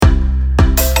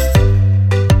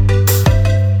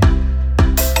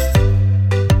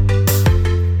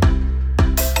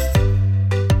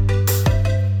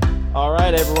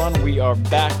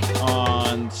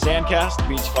podcast,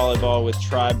 Beach Volleyball with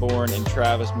Tri-Born and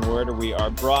Travis Morider. We are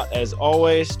brought, as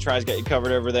always, Tri's got you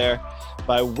covered over there,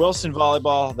 by Wilson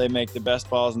Volleyball. They make the best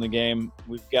balls in the game.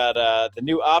 We've got the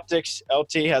new optics.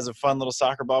 LT has a fun little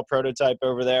soccer ball prototype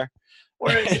over there.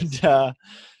 Where is it?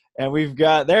 And we've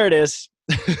got, there it is.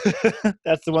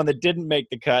 That's the one that didn't make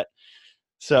the cut.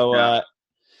 So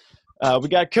we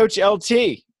got Coach LT,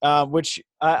 which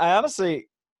I honestly,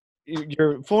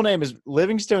 your full name is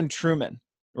Livingstone Treumann,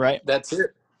 right? That's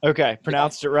it. Okay,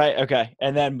 pronounced it right. Okay,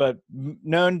 and then but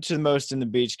known to the most in the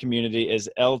beach community is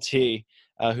LT,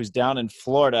 who's down in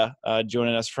Florida,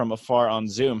 joining us from afar on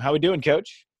Zoom. How we doing,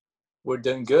 Coach? We're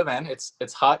doing good, man.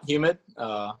 It's hot, humid.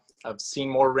 I've seen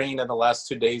more rain in the last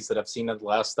 2 days than I've seen in the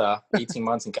last 18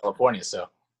 months in California. So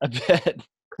I bet.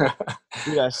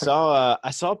 Dude, I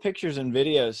saw pictures and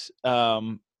videos.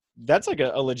 That's like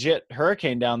a legit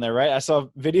hurricane down there, right? I saw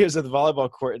videos of the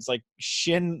volleyball court. It's like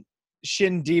shin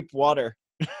deep water.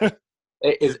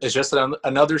 It's just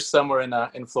another summer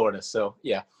in Florida. So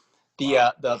yeah,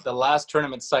 the last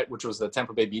tournament site, which was the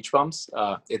Tampa Bay Beach Bums,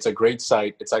 it's a great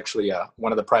site. It's actually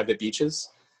one of the private beaches,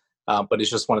 but it's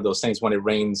just one of those things when it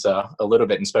rains a little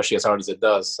bit, and especially as hard as it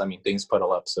does. I mean, things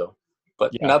puddle up. So,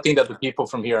 but nothing that the people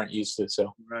from here aren't used to.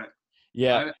 So right.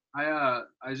 Yeah.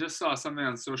 I just saw something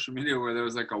on social media where there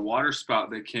was like a water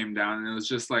spout that came down, and it was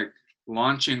just like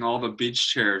launching all the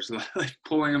beach chairs, like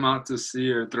pulling them out to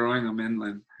sea or throwing them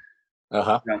inland.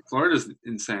 Yeah, Florida's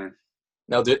insane.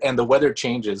 No, dude, and the weather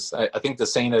changes. I think the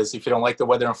saying is, if you don't like the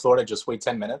weather in Florida, just wait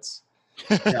 10 minutes.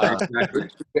 Yeah, exactly.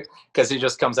 Because it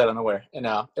just comes out of nowhere. And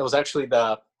it was actually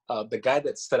the guy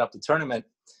that set up the tournament.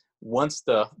 Once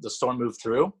the storm moved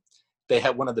through, they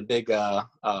had one of the big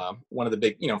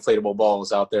inflatable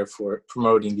balls out there for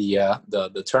promoting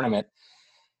the tournament,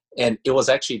 and it was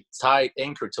actually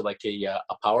anchored to like a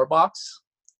power box.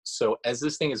 So as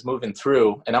this thing is moving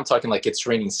through, and I'm talking like it's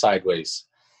raining sideways,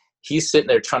 he's sitting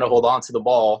there trying to hold on to the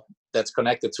ball that's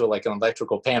connected to like an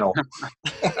electrical panel.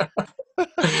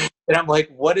 And I'm like,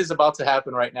 what is about to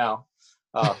happen right now?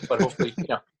 But hopefully,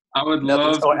 I would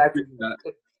love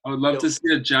to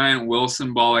see a giant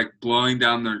Wilson ball like blowing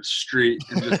down the street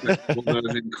and just like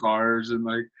bulldozing cars and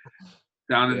like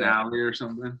down an alley or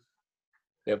something.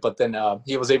 Yeah, but then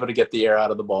he was able to get the air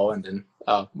out of the ball and then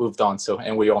moved on.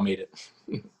 And we all made it.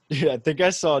 Yeah, I think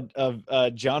I saw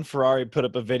John Ferrari put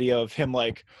up a video of him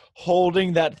like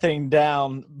holding that thing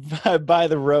down by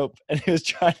the rope, and he was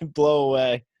trying to blow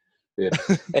away. Yeah.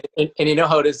 And you know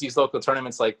how it is, these local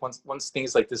tournaments, like once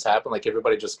things like this happen, like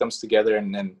everybody just comes together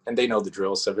and they know the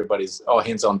drill. So everybody's all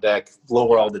hands on deck,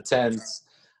 lower all the tents.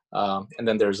 And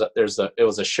then it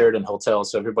was a Sheraton hotel.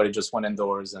 So everybody just went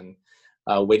indoors and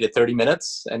waited 30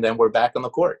 minutes, and then we're back on the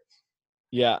court.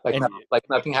 Yeah. Like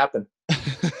nothing happened.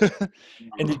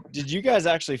 And did you guys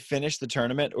actually finish the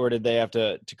tournament, or did they have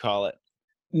to call it?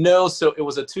 No. So it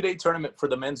was a 2-day tournament for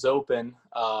the men's open.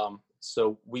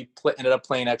 So we ended up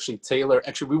playing actually Taylor.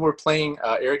 Actually, we were playing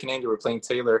Eric and Andy were playing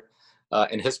Taylor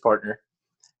and his partner.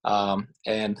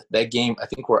 And that game, I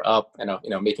think we're up,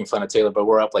 making fun of Taylor, but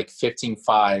we're up like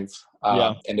 15-5.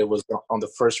 And it was on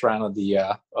the first round of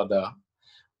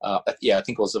I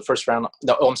think it was the first round.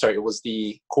 No, I'm sorry. It was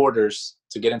the quarters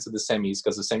to get into the semis,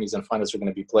 because the semis and finals are going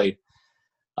to be played.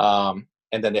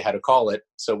 And then they had to call it.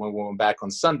 So when we went back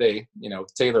on Sunday,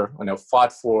 Taylor,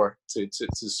 fought to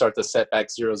start the set back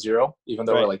 0-0, even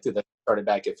though we're like, dude, that started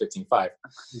back at 15-5.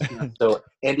 So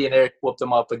Andy and Eric whooped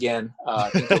them up again. I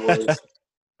think it was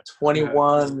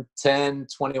 21-10,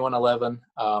 21-11.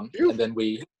 And then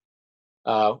we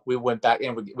went back,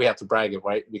 and we have to brag it,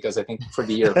 right? Because I think for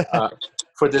the year,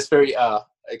 for this very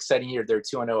exciting year, they're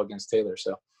 2-0 against Taylor.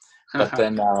 So, but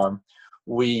then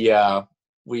we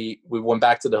went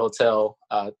back to the hotel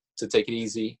to take it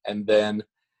easy, and then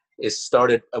it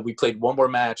started. We played one more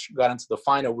match, got into the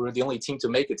final. We were the only team to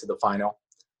make it to the final,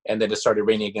 and then it started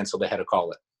raining again, so they had to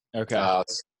call it. Okay.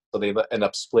 So they end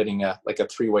up splitting like a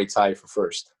 3-way tie for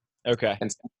first. Okay.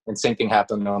 And same thing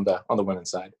happened on the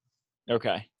women's side.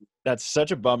 Okay. That's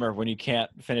such a bummer when you can't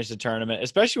finish the tournament,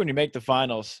 especially when you make the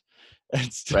finals.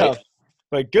 It's tough. Right.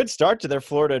 But good start to their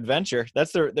Florida adventure.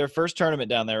 That's their first tournament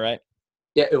down there, right?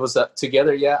 Yeah, it was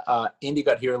together. Yeah, Andy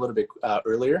got here a little bit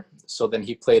earlier, so then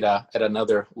he played at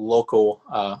another local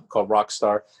called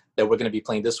Rockstar that we're going to be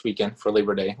playing this weekend for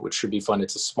Labor Day, which should be fun.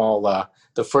 It's a small.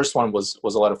 The first one was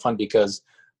a lot of fun because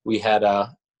we had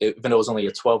even though it was only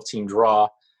a 12-team draw.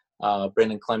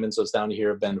 Brendan Clemens was down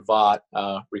here, Ben Vaught,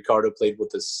 Ricardo played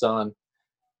with his son,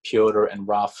 Piotr and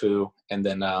Rafu, and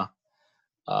then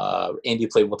Andy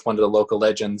played with one of the local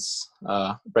legends,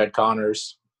 Brad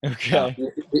Connors. Okay.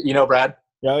 You know Brad?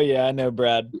 Oh, yeah, I know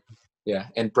Brad. Yeah,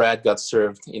 and Brad got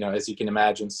served, as you can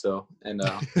imagine. So, and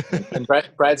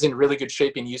Brad's in really good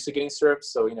shape and used to getting served.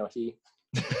 So, he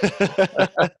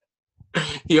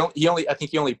I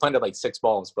think he only punted like 6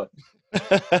 balls, but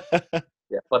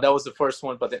yeah. But that was the first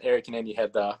one. But then Eric and Andy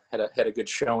had a good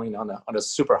showing on a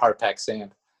super hard packed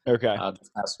sand. Okay. This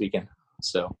past weekend.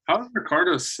 So. How's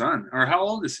Ricardo's son, or how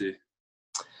old is he?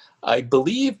 I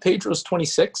believe Pedro's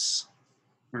 26.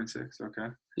 26. Okay.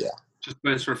 Yeah. Just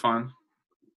plays for fun.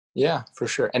 Yeah, for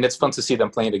sure. And it's fun to see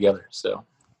them playing together. So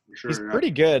sure, he's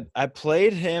pretty good. I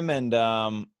played him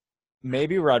and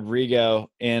maybe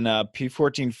Rodrigo in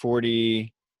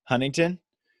P1440 Huntington.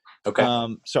 Okay.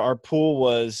 So our pool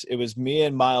was me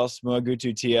and Miles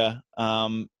Moagutu Tia,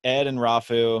 Ed and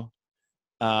Rafu,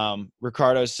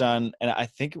 Ricardo's son, and I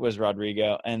think it was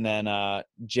Rodrigo, and then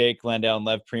Jake Landell and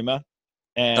Lev Prima.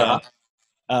 And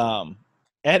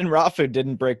Ed and Rafu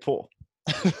didn't break pool.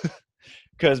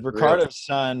 Because Ricardo's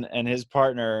son and his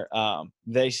partner,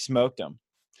 they smoked him.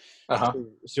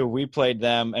 So we played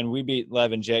them, and we beat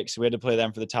Lev and Jake, so we had to play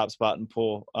them for the top spot in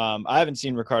pool. I haven't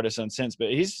seen Ricardo's son since, but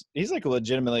he's like a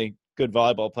legitimately good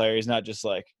volleyball player. He's not just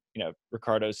like,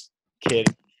 Ricardo's kid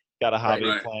got a hobby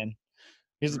of playing.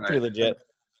 He's pretty legit.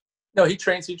 No, he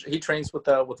trains. He trains with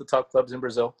the top clubs in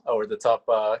Brazil, or the top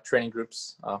training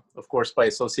groups, of course, by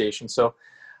association. So,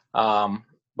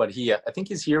 but I think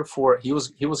he's here for. He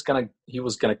was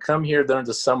gonna come here during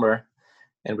the summer,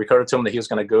 and Ricardo told him that he was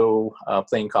gonna go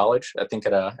play in college. I think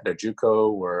at a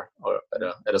JUCO or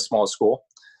at a small school.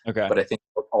 Okay. But I think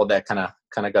all that kind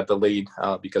of got delayed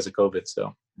because of COVID.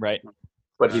 So. Right.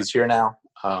 But he's here now,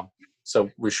 so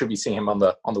we should be seeing him on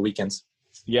the weekends.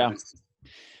 Yeah.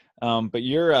 But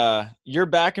you're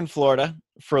back in Florida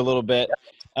for a little bit.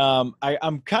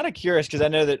 I'm kind of curious because I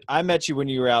know that I met you when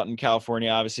you were out in California.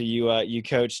 Obviously, you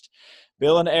coached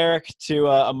Bill and Eric to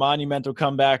a monumental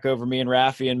comeback over me and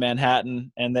Rafi in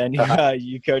Manhattan, and then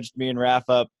you coached me and Raf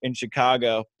up in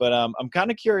Chicago. But I'm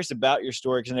kind of curious about your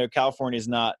story because I know California is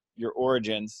not your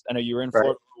origins. I know you were in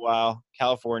Florida for a while,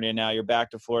 California. Now you're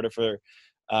back to Florida for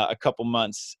a couple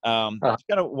months. Just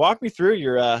kind of walk me through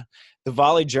your the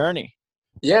volley journey.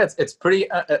 Yeah, it's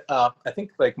pretty. I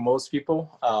think like most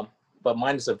people, but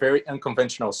mine is a very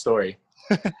unconventional story.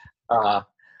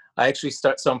 I actually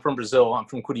so I'm from Brazil. I'm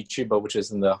from Curitiba, which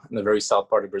is in the very south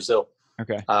part of Brazil.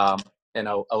 Okay. And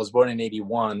I was born in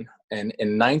 '81, and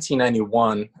in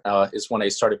 1991 is when I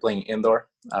started playing indoor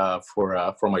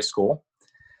for my school.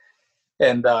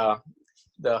 And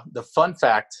the fun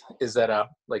fact is that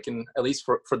like at least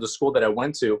for the school that I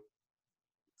went to.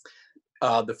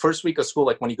 The first week of school,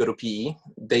 like when you go to PE,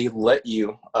 they let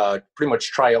you pretty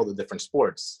much try all the different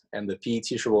sports. And the PE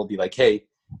teacher will be like, hey,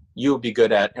 you'll be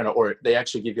good at, or they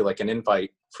actually give you like an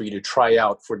invite for you to try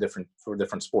out for different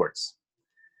sports.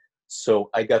 So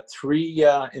I got 3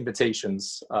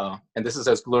 invitations, and this is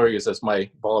as glorious as my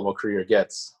volleyball career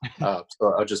gets. So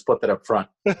I'll just put that up front.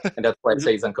 And that's why I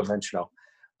say it's unconventional.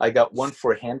 I got one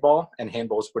for handball, and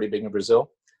handball is pretty big in Brazil,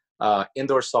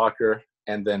 indoor soccer,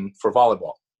 and then for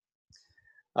volleyball.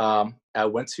 I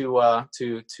went to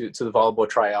the volleyball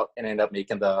tryout and ended up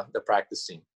making the practice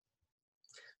team.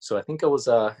 So I think I was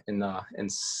in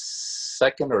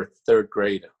 2nd or 3rd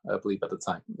grade, I believe at the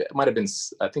time. It might have been,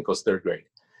 I think it was 3rd grade.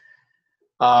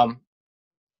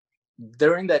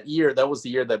 During that year, that was the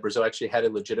year that Brazil actually had a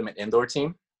legitimate indoor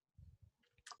team,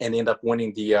 and ended up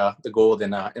winning the gold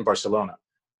in Barcelona.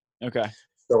 Okay.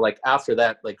 So like after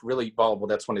that, like really volleyball,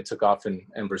 that's when it took off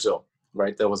in Brazil.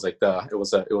 Right, that was like it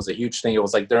was a huge thing. It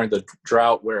was like during the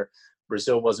drought where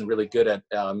Brazil wasn't really good at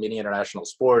many international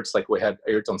sports. Like we had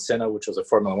Ayrton Senna, which was a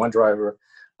Formula 1 driver,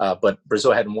 but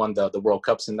Brazil hadn't won the World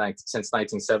Cup since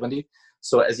 1970.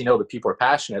 So as you know, the people are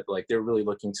passionate. Like they're really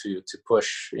looking to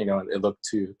push, and look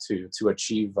to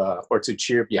achieve or to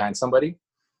cheer behind somebody.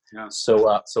 Yeah.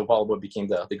 So volleyball became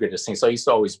the greatest thing. So I used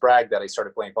to always brag that I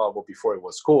started playing volleyball before it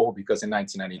was cool, because in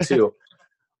 1992.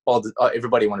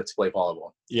 Everybody wanted to play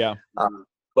volleyball. Yeah.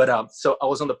 But so I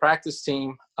was on the practice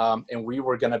team, and we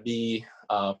were going to be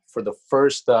for the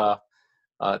first, I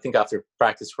think after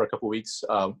practice for a couple of weeks,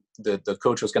 the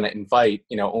coach was going to invite,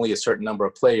 only a certain number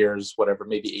of players, whatever,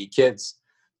 maybe 8 kids,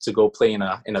 to go play in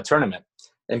a tournament.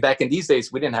 And back in these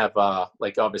days, we didn't have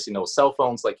like obviously no cell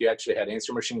phones. Like you actually had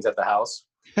answer machines at the house.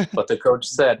 But the coach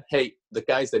said, hey, the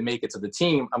guys that make it to the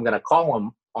team, I'm going to call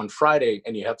them on Friday,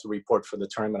 and you have to report for the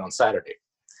tournament on Saturday.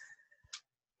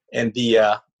 And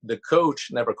the coach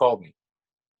never called me,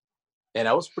 and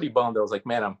I was pretty bummed. I was like,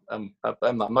 man, I'm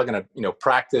not gonna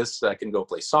practice. I can go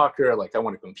play soccer. Like I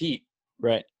want to compete.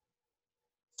 Right.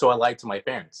 So I lied to my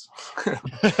parents, and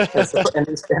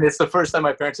it's the first time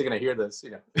my parents are gonna hear this. They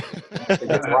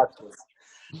get to watch this.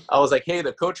 I was like, hey,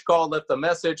 the coach called, left a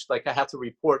message. Like, I have to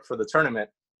report for the tournament.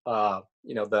 On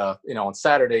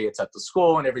Saturday it's at the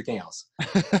school and everything else.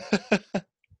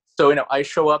 So, I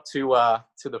show up to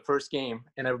the first game,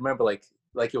 and I remember like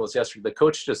it was yesterday, the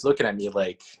coach just looking at me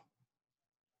like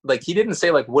he didn't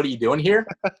say like, what are you doing here?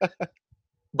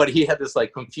 But he had this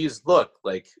like confused look,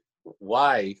 like,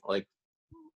 why? Like,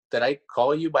 did I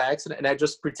call you by accident? And I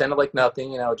just pretended like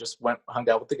nothing, just hung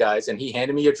out with the guys, and he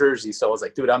handed me a jersey. So I was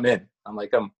like, dude, I'm in. I'm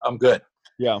like, I'm good.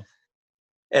 Yeah.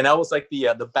 And I was like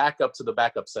the backup to the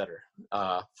backup setter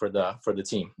for the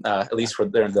team, at least for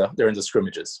they're in the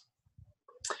scrimmages.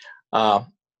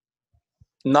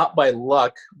 Not by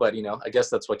luck, but I guess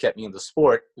that's what kept me in the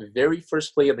sport. The very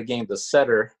first play of the game, the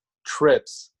setter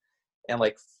trips and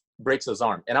like breaks his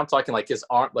arm, and I'm talking like his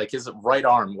arm, like his right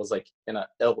arm was like in a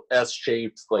S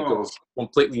shaped, like it was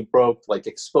completely broke, like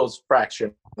exposed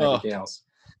fracture and everything else.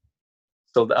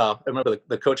 So I remember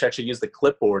the coach actually used the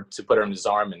clipboard to put it on his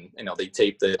arm, and they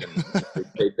taped it, and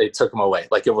they took him away.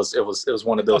 Like it was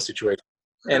one of those situations,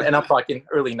 and I'm talking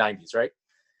early '90s, right?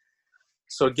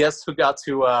 So guess who got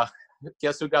to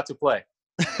play?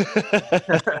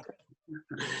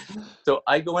 So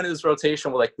I go into this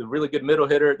rotation with like the really good middle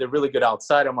hitter, the really good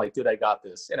outside. I'm like, dude, I got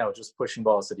this. Just pushing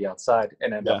balls to the outside,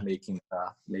 and end up making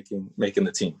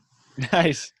the team.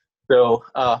 Nice. So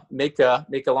make a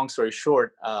long story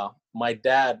short, my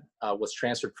dad was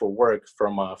transferred for work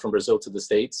from Brazil to the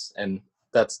States, and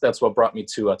that's what brought me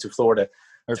to Florida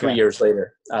 3 years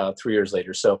later.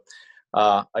 So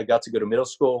I got to go to middle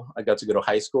school. I got to go to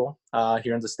high school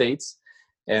here in the States,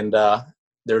 and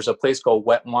there's a place called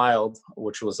Wet n Wild,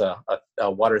 which was a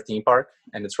water theme park,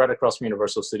 and it's right across from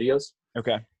Universal Studios.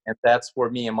 Okay. And that's where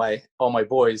me and all my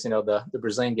boys, the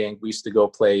Brazilian gang, we used to go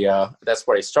play. That's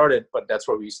where I started, but that's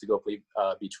where we used to go play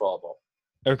beach volleyball.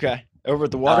 Okay. Over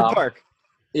at the water park.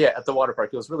 Yeah, at the water park.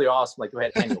 It was really awesome. Like, we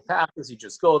had annual passes. You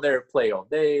just go there, play all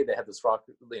day. They had this rock,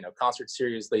 concert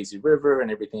series, Lazy River,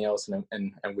 and everything else,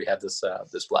 and we had this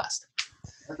blast.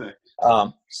 Okay.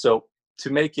 So to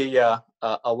make a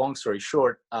long story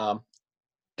short,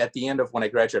 at the end of when I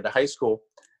graduated high school,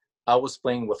 I was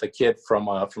playing with a kid from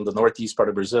the northeast part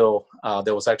of Brazil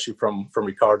that was actually from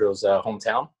Ricardo's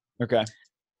hometown. Okay.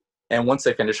 And once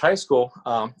I finished high school,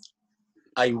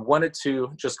 I wanted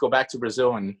to just go back to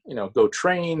Brazil and go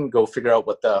train, go figure out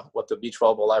what the beach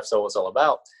volleyball lifestyle was all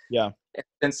about. Yeah. And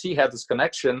since he had this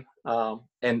connection,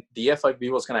 and the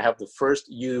FIB was going to have the first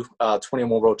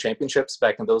U21 World Championships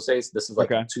back in those days. This is like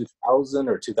 2000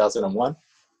 or 2001.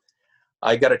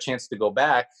 I got a chance to go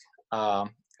back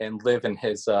and live in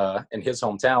his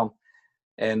hometown,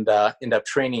 and end up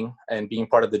training and being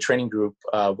part of the training group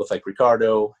with like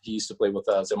Ricardo. He used to play with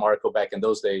Zemarco back in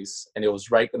those days, and it was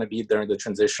right going to be during the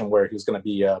transition where he was going to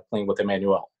be playing with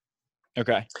Emmanuel.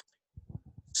 Okay.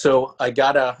 So I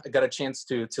got a chance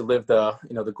to live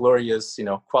the glorious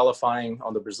qualifying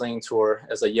on the Brazilian tour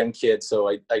as a young kid. So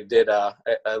I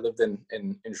lived in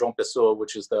João Pessoa,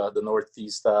 which is the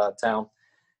northeast town,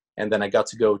 and then I got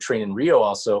to go train in Rio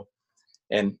also.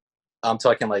 And I'm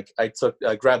talking like I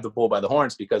grabbed the bull by the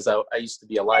horns, because I used to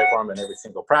be a live arm in every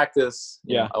single practice.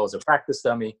 I was a practice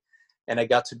dummy, and I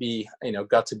got to be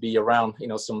around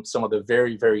some of the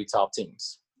very, very top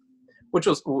teams, which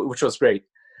was great.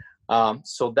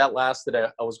 So that lasted.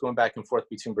 I was going back and forth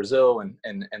between Brazil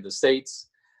and the States.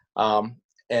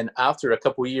 And after a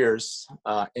couple of years,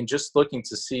 and just looking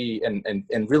to see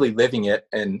and really living it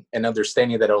and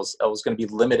understanding that I was going to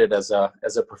be limited as a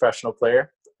professional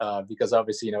player, because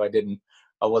obviously I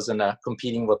wasn't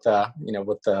competing with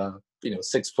 6'10"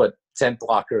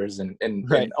 blockers and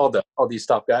all these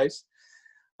top guys.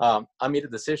 I made a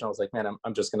decision. I was like, man,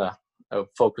 I'm just gonna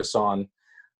focus on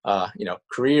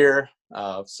career,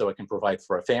 so I can provide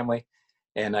for a family,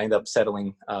 and I ended up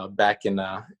settling back in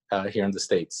here in the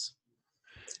States.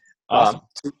 Awesome.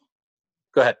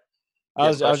 Go ahead. I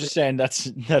was just saying that's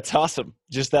awesome.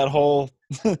 Just that whole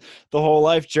the whole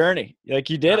life journey, like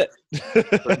you did it.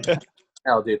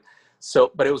 Oh, dude.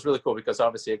 So, but it was really cool because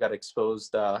obviously I got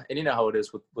exposed, and you know how it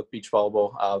is with beach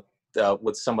volleyball,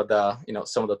 with some of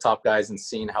the top guys, and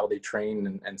seeing how they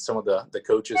train and some of the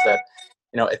coaches that,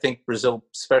 I think Brazil,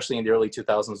 especially in the early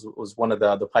 2000s, was one of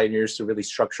the pioneers to really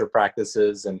structure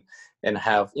practices and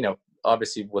have,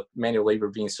 obviously with manual labor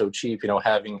being so cheap,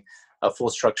 having a full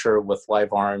structure with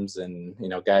live arms and,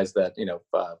 guys that,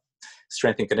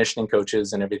 strength and conditioning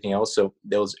coaches and everything else. So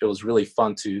it was really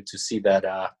fun to see that,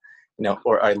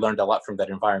 or I learned a lot from that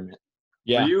environment.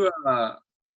 Yeah. Were you a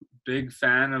big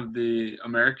fan of the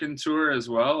American tour as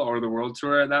well, or the world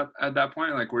tour at that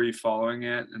point? Like, were you following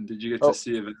it, and did you get to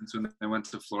see events when they went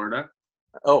to Florida?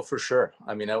 Oh, for sure.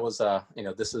 I mean, I was,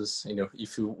 this is,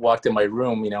 if you walked in my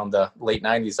room, in the late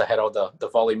 90s, I had all the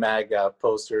Volley Mag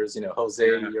posters, Jose,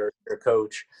 Yeah. your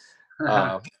coach.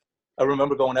 I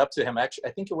remember going up to him. Actually,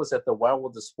 I think it was at the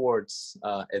Wildwood of Sports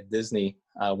at Disney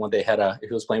when he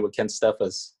was playing with Ken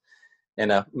Steffes.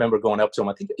 And I remember going up to him.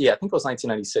 I think it was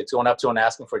 1996. Going up to him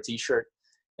asking for a T-shirt,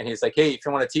 and he's like, "Hey, if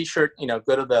you want a T-shirt, go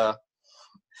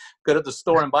to the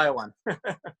store and buy one."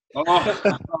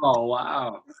 Oh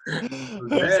wow!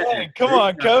 Jose, come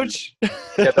on, coach.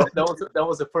 Yeah, that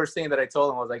was the first thing that I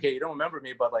told him. I was like, "Hey, you don't remember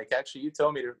me, but like, actually, you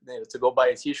told me to go buy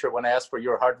a T-shirt when I asked for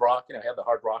your Hard Rock. I had the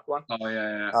Hard Rock one." Oh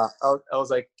yeah. I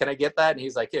was like, "Can I get that?" And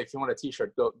he's like, "Yeah, if you want a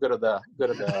T-shirt, go to the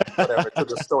whatever to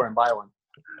the store and buy one."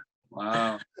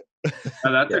 Wow.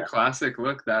 That's a classic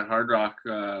look. That Hard Rock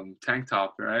tank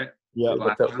top, right? Yeah.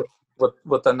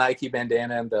 With the Nike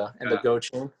bandana and the go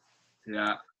chain.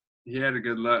 Yeah, he had a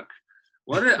good look.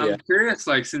 I'm curious,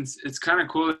 like, since it's kind of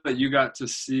cool that you got to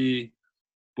see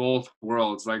both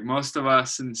worlds. Like most of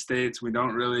us in the States, we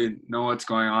don't really know what's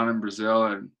going on in Brazil,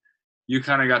 and you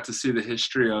kind of got to see the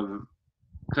history of,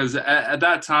 because at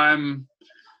that time,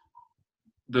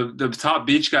 the top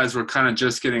beach guys were kind of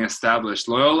just getting established.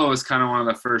 Loyola was kind of one of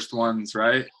the first ones,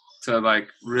 right, to like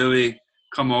really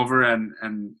come over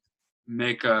and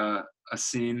make a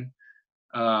scene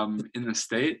in the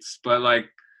States. But like,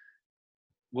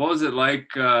 what was it like?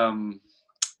 I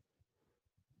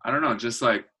don't know, just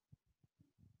like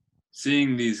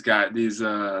seeing these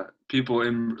people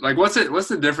in, like, what's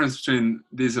the difference between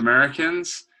these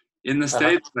Americans in the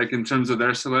States, like in terms of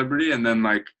their celebrity, and then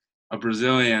like a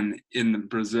Brazilian in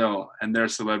Brazil and their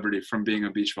celebrity from being a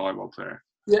beach volleyball player?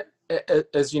 Yeah,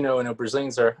 as you know,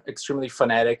 Brazilians are extremely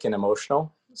fanatic and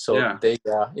emotional. So they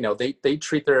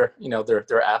treat their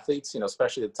their athletes,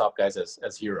 especially the top guys,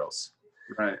 as heroes.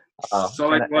 Right. So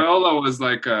like Loyola was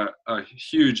like a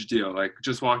huge deal, like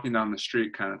just walking down the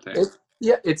street kind of thing.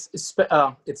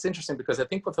 It's interesting because I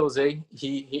think with Jose,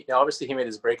 he obviously he made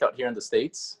his breakout here in the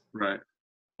States. Right.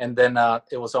 And then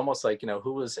it was almost like,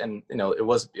 who was, and it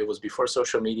was before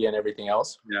social media and everything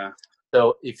else. Yeah.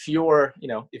 So if you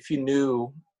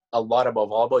knew a lot about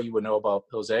volleyball, you would know about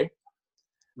Jose.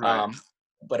 Right.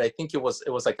 But I think it was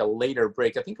like a later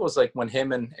break. I think it was like when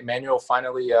him and Emmanuel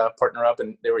finally partner up,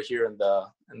 and they were here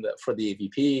for the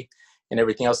AVP and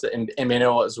everything else. And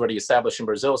Emmanuel was already established in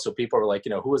Brazil, so people were like,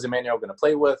 who is Emmanuel going to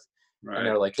play with? Right. And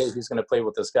they're like, hey, he's going to play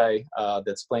with this guy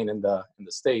that's playing in the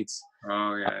States.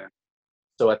 Oh yeah.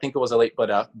 So I think it was a late,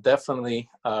 but definitely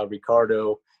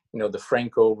Ricardo, the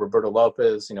Franco, Roberto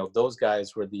Lopez, those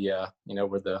guys were the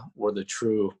were the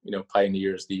true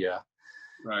pioneers,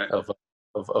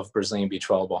 of Brazilian beach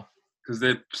volleyball. Because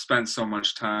they spent so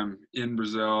much time in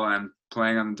Brazil and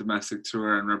playing on the domestic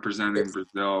tour and representing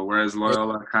Brazil, whereas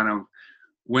Loyola kind of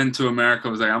went to America,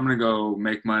 was like, I'm going to go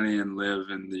make money and live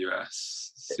in the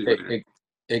U.S.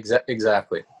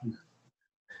 Exactly.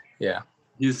 Yeah.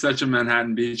 He's such a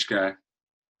Manhattan Beach guy.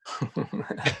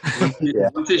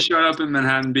 Once he showed up in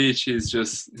Manhattan Beach, he was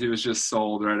just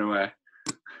sold right away.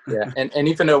 Yeah, and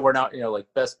even though we're not like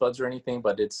best buds or anything,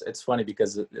 but it's funny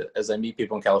because as I meet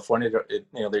people in California,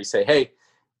 they say, hey,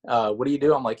 what do you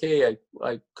do? I'm like, hey,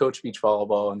 I coach beach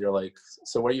volleyball, and they're like,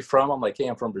 so where are you from? I'm like, hey,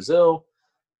 I'm from Brazil,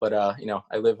 but I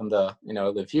live I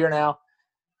live here now.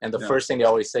 And the first thing they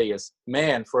always say is,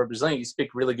 man, for a Brazilian, you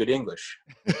speak really good English.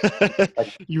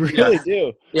 Like, you really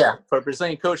do. Yeah, for a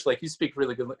Brazilian coach, like, you speak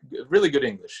really good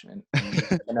English. And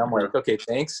I'm like, okay,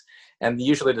 thanks. And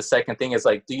usually the second thing is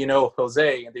like, do you know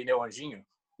Jose? And they know Anjinho.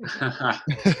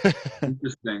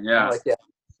 Interesting, yeah.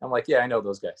 I'm like, yeah, I know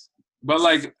those guys. But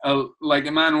like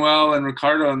Emmanuel and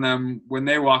Ricardo and them, when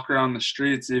they walk around the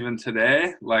streets, even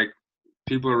today, like,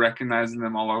 people are recognizing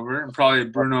them all over. And probably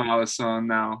Bruno Alisson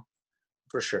now.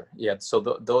 For sure, yeah. So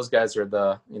those guys are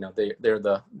they're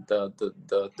the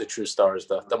true stars,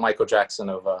 the Michael Jackson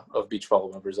of beach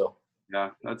volleyball in Brazil. Yeah,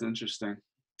 that's interesting.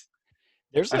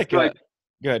 There's go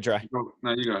ahead, Dry.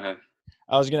 No, you go ahead.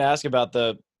 I was going to ask about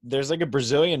there's like a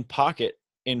Brazilian pocket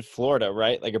in Florida,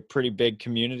 right? Like a pretty big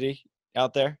community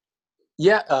out there.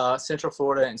 Yeah, Central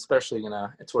Florida, and especially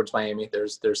towards Miami,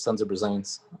 there's tons of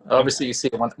Brazilians. Obviously, you see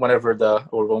whenever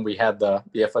when we had the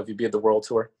FIVB, the World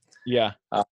Tour. Yeah,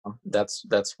 that's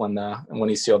when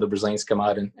you see all the Brazilians come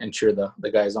out and cheer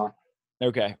the guys on.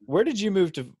 Okay, where did you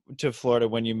move to Florida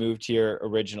when you moved here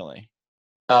originally?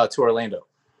 To Orlando.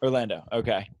 Orlando,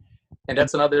 okay. And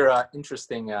that's another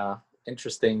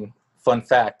interesting fun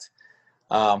fact.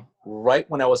 Right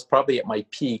when I was probably at my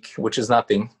peak, which is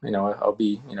nothing, I'll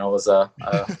be, I was a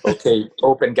okay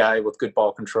open guy with good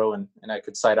ball control, and I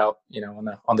could side out,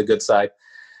 on the good side.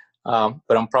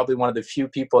 But I'm probably one of the few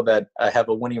people that have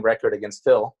a winning record against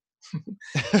Phil.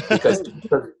 because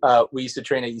we used to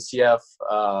train at ECF,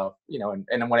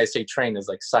 and when I say train is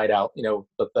like side out,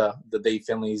 but the Dave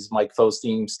Finleys, Mike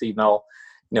Fosteen, Steve Null,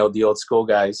 the old school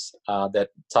guys that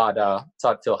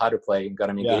taught Phil how to play and got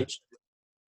him engaged.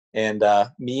 And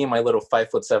me and my little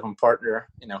 5'7" partner,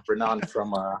 Renan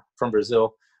from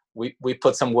Brazil, we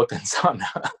put some whippings on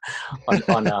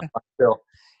Phil.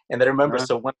 And then I remember,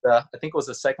 so when I think it was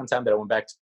the second time that I went back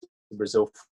to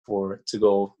Brazil to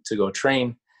go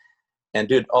train, and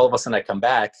dude, all of a sudden I come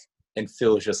back and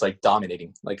Phil is just like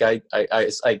dominating. Like I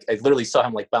literally saw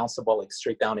him like bounce the ball like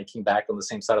straight down and came back on the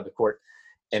same side of the court.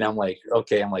 And I'm like,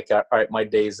 okay, all right, my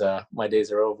days are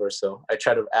over. So I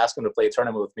tried to ask him to play a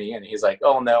tournament with me, and he's like,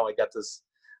 oh no, I got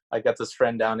this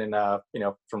friend down in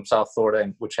from South Florida,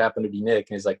 and which happened to be Nick,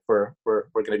 and he's like, we're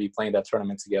gonna be playing that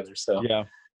tournament together. So yeah.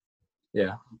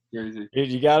 Dude,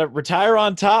 you gotta retire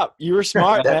on top. You were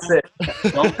smart. That's man.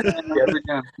 it. Don't play ever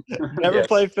again. Never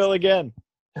play Phil again.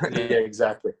 Yeah,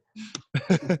 exactly.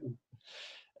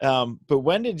 But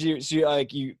when did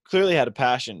you clearly had a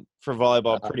passion for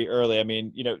volleyball pretty early. I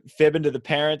mean, fibbing to the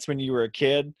parents when you were a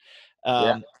kid.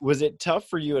 Was it tough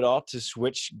for you at all to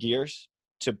switch gears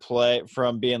to play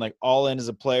from being like all in as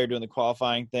a player doing the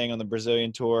qualifying thing on the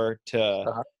Brazilian tour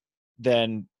to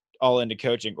then all into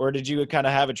coaching? Or did you kind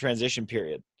of have a transition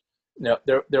period? No,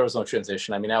 there was no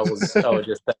transition. I mean,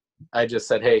 I just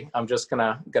said, hey, I'm just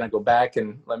gonna go back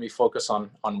and let me focus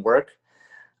on work.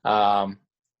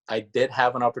 I did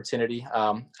have an opportunity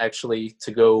actually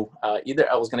to go I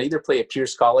was going to either play at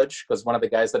Pierce College, because one of the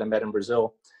guys that I met in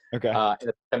Brazil ended up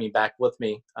coming back with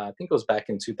me. I think it was back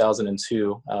in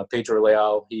 2002. Pedro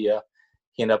Leal, he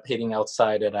ended up hitting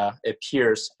outside at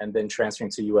Pierce and then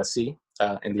transferring to USC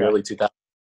in the early 2000s.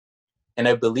 And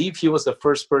I believe he was the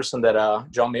first person that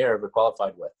John Mayer ever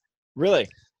qualified with. Really?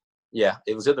 Yeah,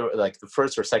 it was either like the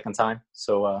first or second time.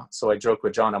 So I joked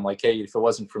with John. I'm like, hey, if it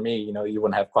wasn't for me, you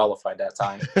wouldn't have qualified that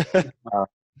time.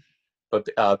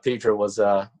 But Pedro was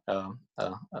an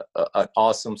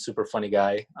awesome, super funny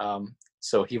guy.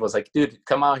 So he was like, dude,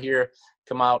 come out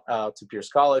to Pierce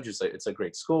College. It's a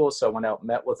great school. So I went out and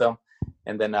met with him.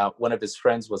 And then one of his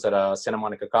friends was at Santa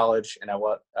Monica College, and I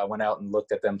went out and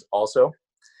looked at them also.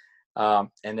 And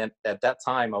then at that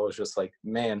time, I was just like,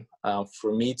 man,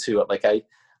 for me to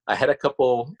I had a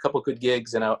couple good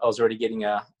gigs, and I was already getting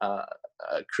a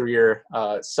career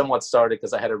somewhat started,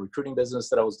 because I had a recruiting business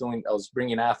that I was doing. I was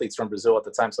bringing athletes from Brazil at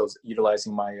the time, so I was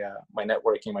utilizing my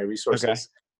networking, my resources. Okay.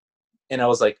 And I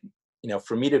was like,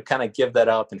 for me to kind of give that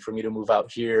up and for me to move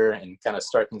out here and kind of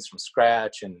start things from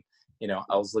scratch. And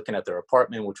I was looking at their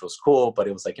apartment, which was cool, but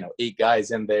it was like 8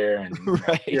 guys in there and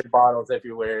beer bottles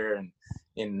everywhere, and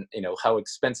how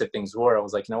expensive things were. I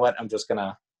was like, you know what,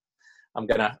 I'm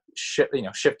gonna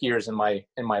shift gears in my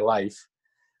life,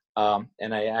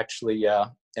 and I actually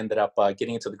ended up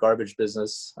getting into the garbage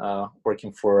business,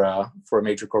 working for a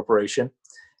major corporation,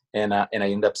 and I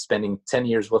ended up spending 10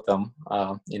 years with them,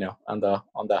 on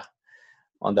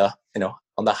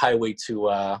the highway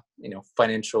to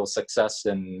financial success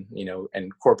and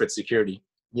corporate security.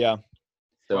 Yeah.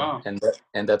 So wow.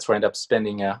 and that's where I ended up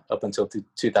spending up until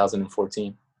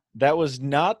 2014. That was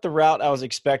not the route I was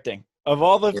expecting. Of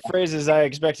all the phrases I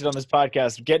expected on this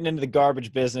podcast, getting into the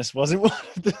garbage business wasn't one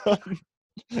of them.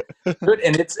 Good,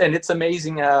 and it's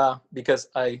amazing because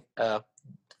I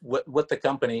with the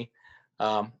company,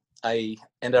 I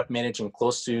ended up managing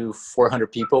close to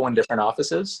 400 people in different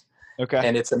offices. Okay,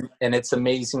 and it's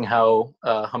amazing how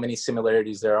many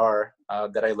similarities there are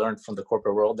that I learned from the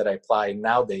corporate world that I apply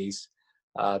nowadays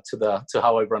to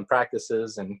how I run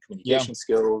practices and communication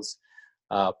skills,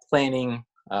 planning,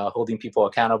 holding people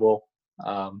accountable.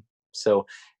 So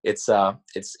it's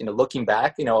looking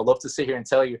back, I'd love to sit here and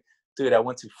tell you, dude, I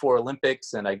went to 4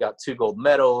 Olympics and I got 2 gold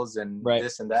medals and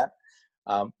this and that.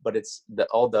 But it's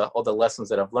all the lessons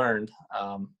that I've learned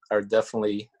are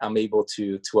definitely I'm able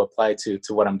to apply to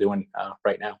what I'm doing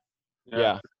right now.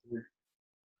 Yeah.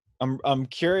 I'm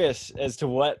curious as to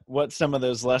what some of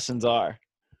those lessons are.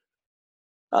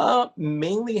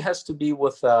 Mainly has to be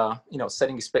with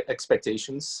setting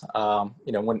expectations.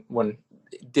 When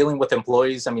dealing with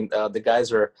employees, I mean the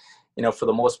guys are, for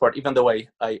the most part, even though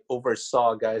I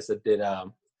oversaw guys that did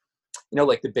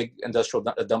like the big industrial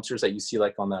dumpsters that you see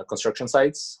like on the construction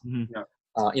sites.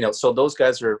 Mm-hmm. So those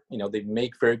guys are, they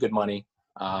make very good money.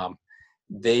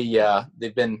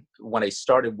 They've been, when I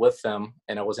started with them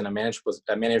and I was in a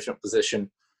management position,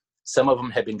 some of them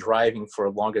had been driving for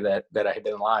longer that I had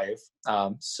been live.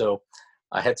 So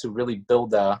I had to really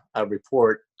build a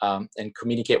report and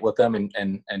communicate with them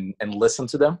and listen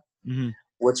to them, mm-hmm.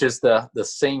 which is the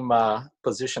same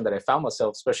position that I found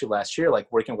myself, especially last year,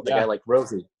 like working with a guy like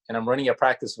Rosie. and I'm running a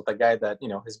practice with a guy that,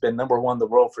 has been #1 in the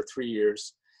world for 3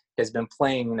 years, has been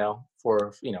playing,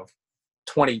 for,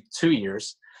 22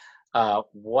 years.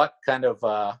 What kind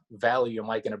of value am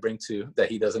I going to bring to that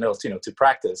he doesn't know, to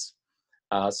practice?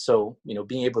 So,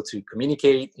 being able to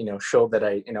communicate, show that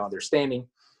I, understanding,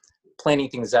 planning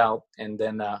things out, and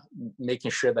then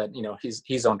making sure that,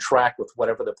 he's on track with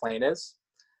whatever the plan is.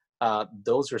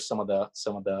 Those are some of the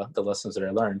lessons that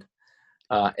I learned.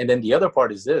 And then the other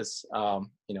part is this,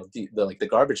 the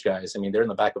garbage guys. I mean, they're in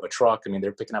the back of a truck. I mean,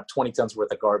 they're picking up 20 tons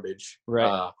worth of garbage.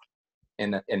 Right.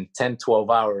 In 10, 12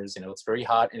 hours. It's very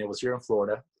hot, and it was here in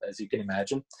Florida, as you can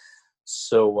imagine.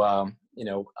 So,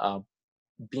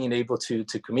 being able to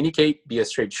communicate, be a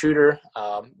straight shooter,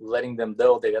 letting them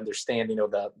know they understand,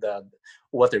 the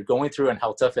what they're going through and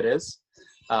how tough it is.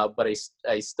 But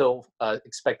I still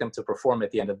expect them to perform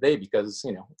at the end of the day, because,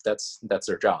 that's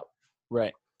their job.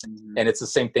 Right. And it's the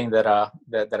same thing that I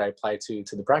apply to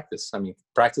the practice. I mean,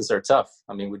 practices are tough.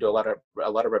 I mean, we do a lot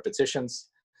of repetitions.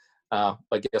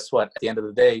 But guess what? At the end of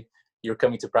the day, you're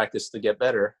coming to practice to get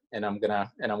better, and I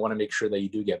want to make sure that you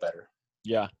do get better.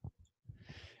 Yeah.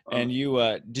 And you,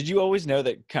 did you always know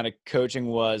that kind of coaching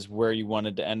was where you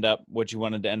wanted to end up, what you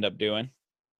wanted to end up doing?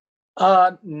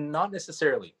 Not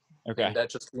necessarily. Okay. And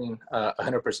that's just being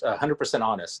 100%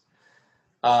 honest.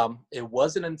 It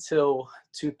wasn't until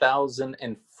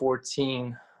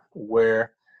 2014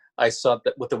 where I saw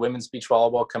that with the women's beach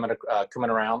volleyball coming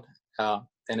around,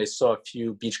 and I saw a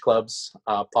few beach clubs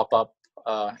pop up,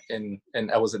 and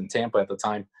I was in Tampa at the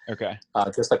time. Okay.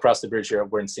 Just across the bridge here.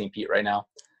 We're in St. Pete right now.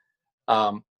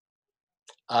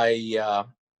 I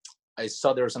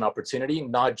saw there was an opportunity,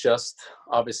 not just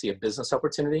obviously a business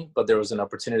opportunity, but there was an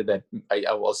opportunity that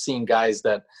I was seeing guys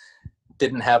that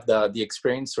didn't have the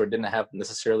experience, or didn't have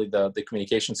necessarily the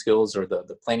communication skills or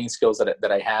the planning skills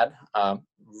that I had,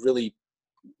 really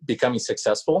becoming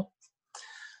successful.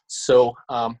 So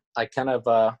I kind of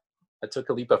I took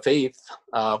a leap of faith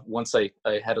once I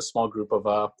had a small group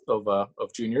of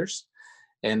juniors,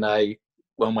 and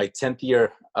on my 10th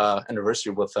year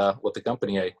anniversary with the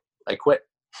company, I quit.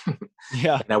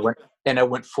 Yeah. And I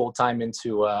went full time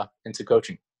into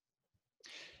coaching.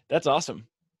 That's awesome.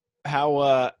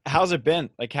 How's it been?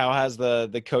 Like, how has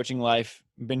the coaching life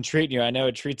been treating you? I know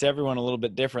it treats everyone a little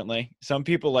bit differently. Some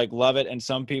people love it, and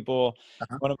some people, a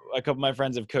couple of my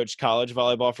friends have coached college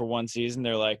volleyball for one season.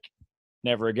 They're like,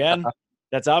 never again.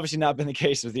 That's obviously not been the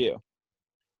case with you.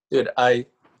 Dude, I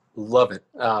love it.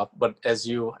 But as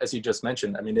you just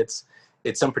mentioned, I mean, it's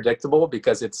unpredictable,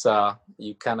 because it's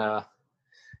you kind of,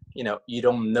 you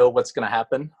don't know what's going to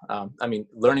happen. I mean,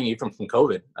 learning even from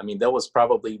COVID, I mean, that was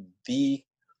probably the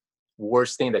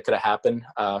worst thing that could have happened,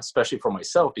 especially for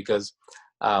myself, because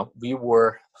we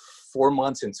were 4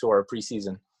 months into our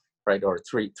preseason, right? Or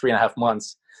three and a half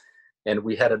months. And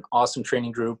we had an awesome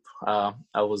training group. I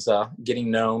was getting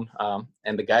known,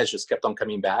 and the guys just kept on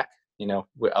coming back.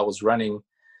 I was running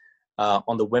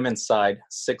on the women's side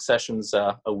 6 sessions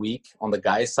a week. On the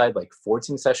guys' side,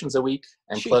 14 sessions a week,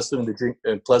 and plus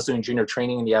doing junior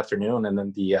training in the afternoon, and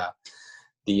then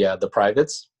the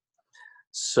privates.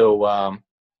 So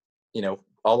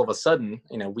all of a sudden,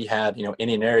 we had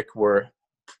Annie and Eric were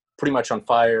pretty much on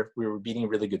fire. We were beating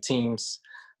really good teams,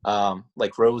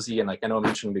 like Rosie, and like I know I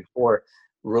mentioned before,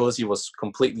 Rosie was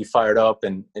completely fired up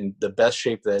and in the best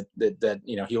shape that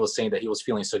he was saying that he was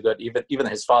feeling so good. Even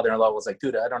his father-in-law was like,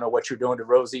 dude, I don't know what you're doing to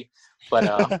Rosie,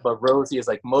 but Rosie is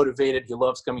motivated. He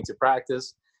loves coming to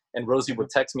practice, and Rosie would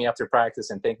text me after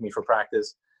practice and thank me for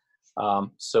practice.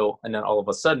 And then all of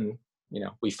a sudden,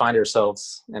 we find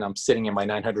ourselves, and I'm sitting in my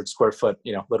 900 square foot,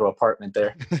 little apartment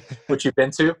there, which you've been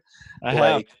to. I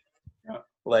have.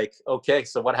 Okay,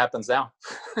 so what happens now?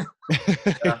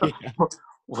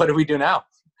 What do we do now?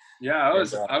 Yeah, I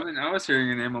was hearing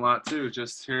your name a lot too.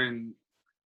 Just hearing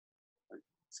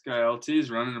this guy LT's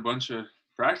running a bunch of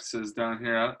practices down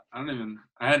here. I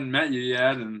hadn't met you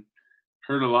yet, and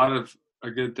heard a lot of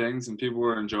good things, and people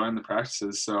were enjoying the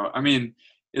practices. So I mean,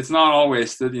 it's not all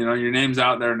wasted. Your name's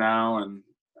out there now, and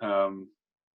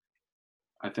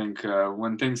I think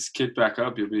when things kick back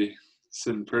up, you'll be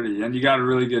sitting pretty. And you got a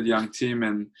really good young team,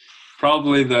 and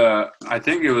probably I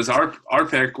think it was our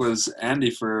pick was Andy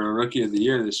for Rookie of the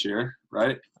Year this year,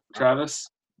 right, Travis?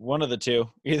 One of the two,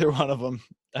 either one of them.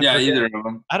 Either of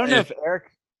them. I don't know if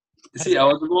Eric is he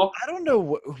eligible. I don't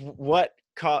know what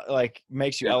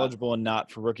makes you eligible and not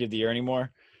for Rookie of the Year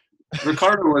anymore.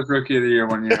 Ricardo was Rookie of the Year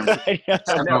one year. I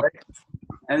know, right?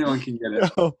 Anyone can get it.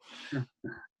 No.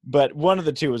 But one of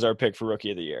the two was our pick for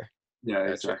Rookie of the Year. Yeah,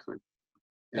 exactly.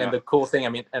 And the cool thing, I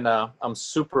mean, and I'm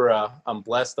super, I'm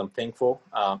blessed, I'm thankful,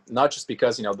 not just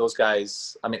because, those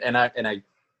guys, I mean, and I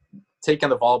taking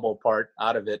the volleyball part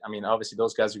out of it, I mean, obviously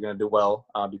those guys are going to do well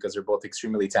because they're both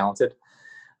extremely talented.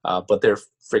 But they're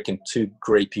freaking two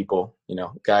great people,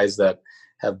 guys that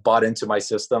have bought into my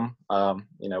system.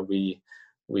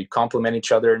 We complement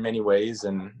each other in many ways,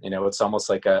 and it's almost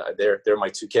like they're my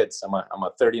two kids. I'm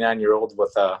a 39-year-old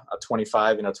with a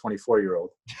 25 and a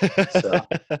 24-year-old. So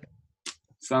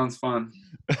sounds fun.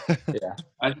 Yeah,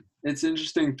 it's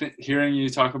interesting hearing you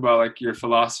talk about like your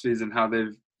philosophies and how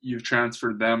you've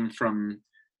transferred them from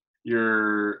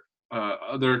your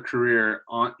other career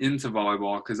into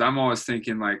volleyball, because I'm always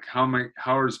thinking like how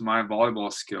is my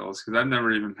volleyball skills, because I've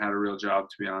never even had a real job,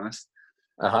 to be honest.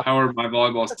 How are my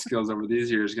volleyball skills over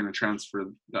these years going to transfer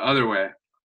the other way?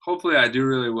 Hopefully I do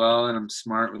really well and I'm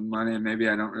smart with money and maybe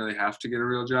I don't really have to get a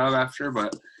real job after,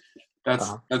 but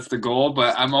that's the goal.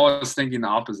 But I'm always thinking the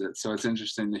opposite, so it's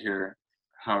interesting to hear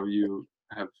how you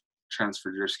have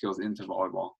transferred your skills into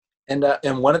volleyball. And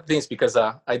one of the things, because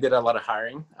I did a lot of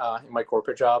hiring in my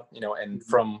corporate job, and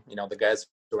from the guys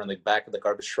who were in the back of the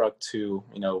garbage truck to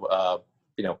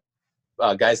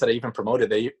guys that I even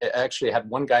promoted. They actually had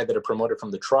one guy that I promoted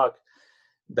from the truck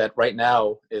that right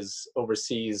now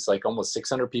oversees like almost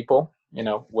 600 people,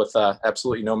 with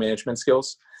absolutely no management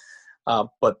skills.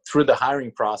 But through the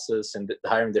hiring process and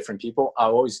hiring different people, I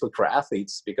always look for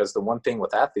athletes, because the one thing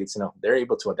with athletes, they're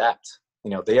able to adapt.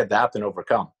 They adapt and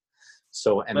overcome.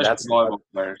 So, and that's volleyball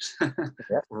players.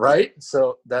 Yeah, right.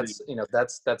 So that's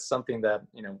that's something that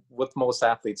with most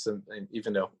athletes, and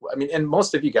even though and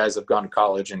most of you guys have gone to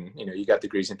college and you got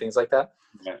degrees and things like that.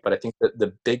 Yeah. But I think that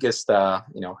the biggest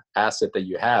asset that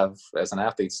you have as an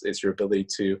athlete is your ability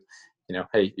to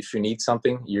hey, if you need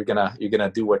something, you're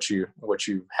gonna do what you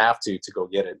have to go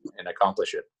get it and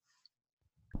accomplish it.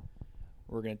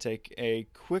 We're gonna take a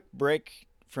quick break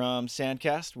from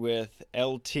Sandcast with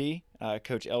LT,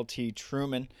 Coach LT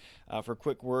Treumann, for a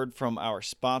quick word from our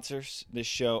sponsors. This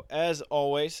show, as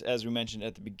always, as we mentioned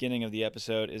at the beginning of the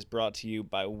episode, is brought to you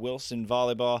by Wilson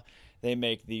Volleyball. They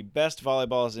make the best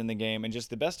volleyballs in the game and just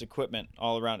the best equipment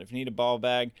all around. If you need a ball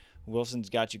bag, Wilson's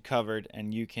got you covered,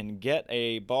 and you can get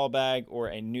a ball bag or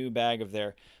a new bag of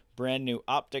their brand new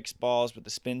optics balls with the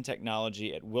spin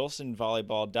technology at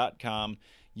wilsonvolleyball.com.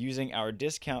 using our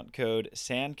discount code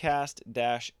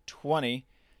SANDCAST-20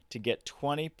 to get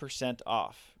 20%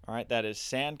 off. All right, that is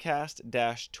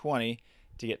SANDCAST-20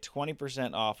 to get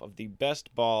 20% off of the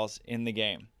best balls in the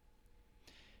game.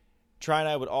 Try and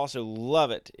I would also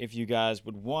love it if you guys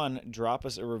would, one, drop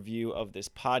us a review of this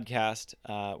podcast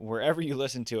wherever you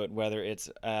listen to it, whether it's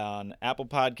on Apple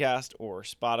Podcast or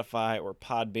Spotify or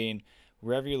Podbean,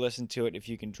 wherever you listen to it. If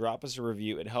you can drop us a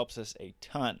review, it helps us a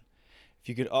ton. If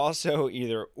you could also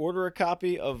either order a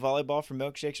copy of Volleyball for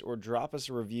Milkshakes or drop us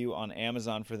a review on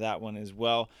Amazon for that one as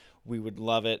well, we would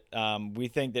love it. We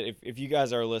think that if you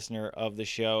guys are a listener of the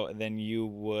show, then you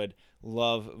would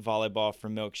love Volleyball for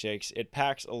Milkshakes. It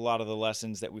packs a lot of the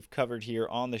lessons that we've covered here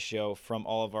on the show from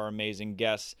all of our amazing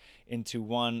guests into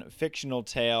one fictional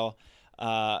tale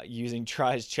using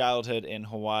Try's childhood in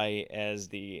Hawaii as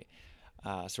the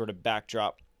sort of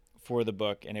backdrop for the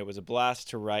book, and it was a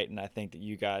blast to write, and I think that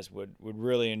you guys would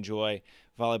really enjoy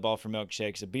Volleyball for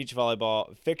Milkshakes, a beach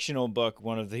volleyball fictional book,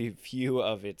 one of the few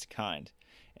of its kind.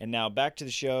 And now back to the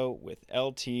show with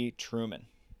LT Treumann.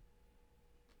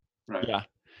 Right. Yeah,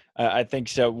 I think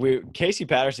so. Casey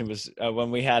Patterson was,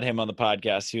 when we had him on the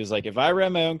podcast, he was like, if I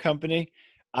ran my own company,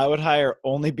 I would hire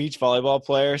only beach volleyball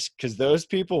players, because those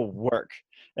people work,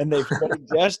 and they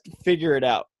just figure it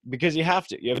out, because you have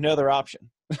to. You have no other option.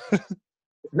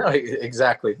 No,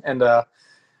 exactly. And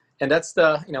that's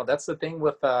the thing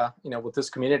with with this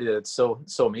community that's so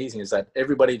amazing, is that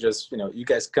everybody just you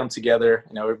guys come together,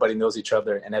 everybody knows each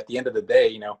other, and at the end of the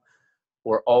day,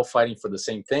 we're all fighting for the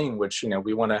same thing, which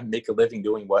we want to make a living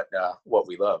doing what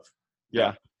we love.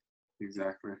 Yeah,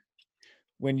 exactly.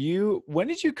 When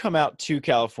did you come out to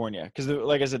California? Because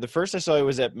like I said, the first I saw you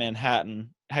was at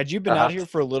Manhattan. Had you been out here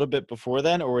for a little bit before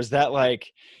then, or was that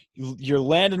like you're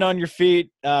landing on your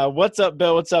feet? What's up,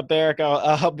 Bill? What's up, Eric?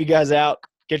 I'll help you guys out.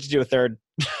 Get you to a third.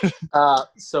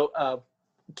 So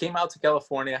came out to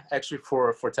California actually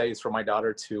for my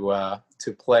daughter to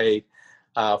play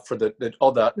for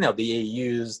all the the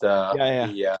AAUs,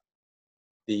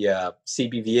 the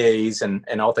CBVAs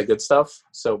and all that good stuff.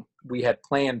 So we had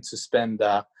planned to spend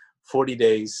 40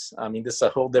 days. I mean, this is a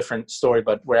whole different story,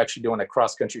 but we're actually doing a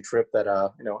cross country trip that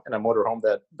in a motorhome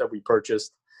that we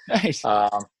purchased. Nice.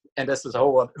 And this is a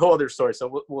whole other story,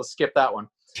 so we'll skip that one.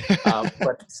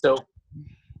 But so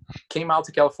came out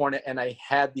to California, and I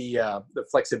had the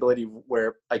flexibility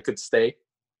where I could stay.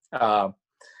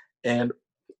 And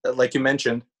like you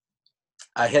mentioned,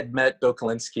 I had met Bill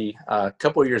Kalinske a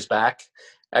couple of years back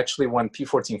Actually, when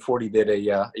P1440 did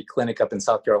a clinic up in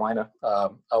South Carolina, I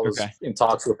was in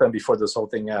talks with them before this whole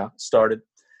thing started.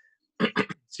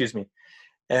 Excuse me.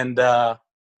 And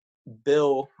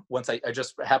Bill, once I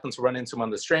just happened to run into him on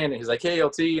the strand, and he's like, "Hey,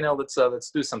 LT,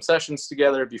 let's do some sessions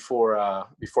together before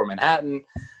Manhattan.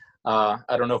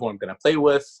 I don't know who I'm going to play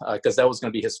with because that was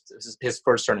going to be his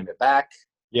first tournament back.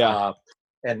 Yeah.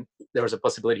 And there was a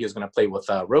possibility he was going to play with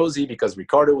Rosie because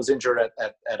Ricardo was injured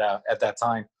at that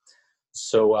time.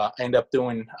 So I ended up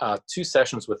doing 2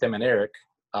 sessions with him and Eric.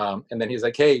 And then he's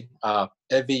like, "Hey,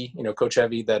 Evie, Coach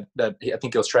Evie, I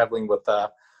think he was traveling with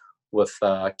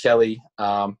Kelly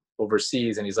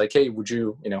overseas, and he's like, hey, would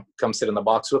you come sit in the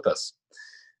box with us?"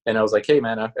 And I was like, "Hey,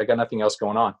 man, I got nothing else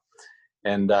going on,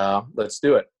 and let's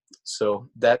do it." So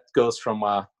that goes from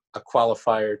a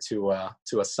qualifier to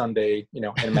a Sunday,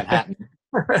 in Manhattan.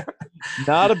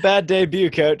 Not a bad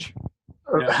debut, Coach.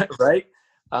 Yeah. Right?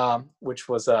 Which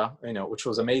was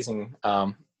amazing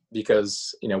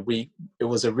because it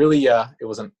was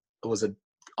an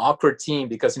awkward team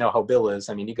because how Bill is.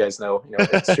 I mean, you guys know,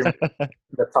 extremely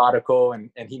methodical,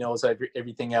 and he knows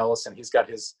everything else, and he's got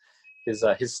his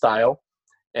style.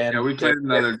 And we played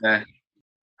another day.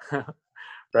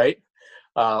 Right?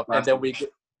 And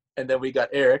then we got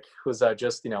Eric, who's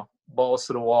just balls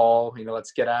to the wall.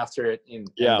 Let's get after it, and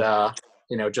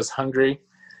just hungry.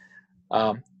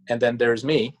 And then there's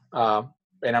me,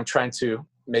 and I'm trying to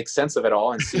make sense of it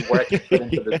all and see where I can fit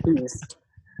into the piece.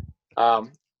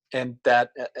 And that,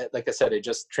 like I said, it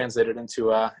just translated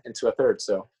into a third.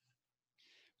 So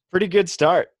pretty good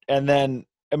start. And then,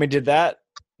 I mean,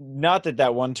 not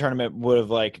that one tournament would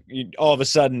have all of a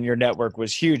sudden your network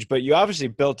was huge, but you obviously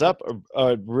built up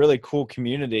a really cool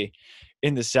community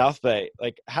in the South Bay.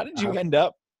 Like, how did you end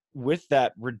up with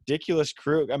that ridiculous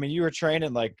crew? I mean, you were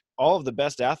training all of the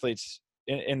best athletes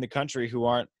in the country who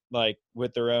aren't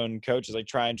with their own coaches, like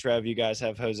Try and Trev. You guys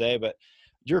have Jose, but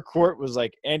your court was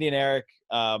Andy and Eric,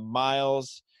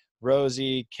 Miles,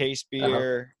 Rosie, Case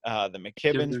Beer, the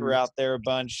McKibbins were out there a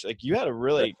bunch. You had a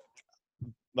really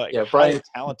highly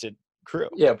talented crew.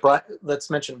 Yeah, let's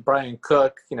mention Brian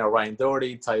Cook, Ryan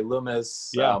Doherty, Ty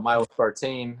Loomis, Miles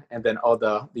Bartine, and then all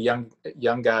the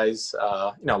young guys,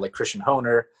 like Christian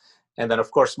Honer. And then, of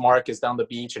course, Mark is down the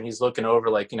beach, and he's looking over,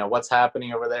 what's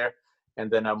happening over there. And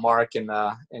then Mark and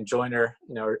Joyner,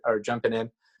 are jumping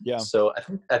in. Yeah. So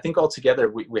I think altogether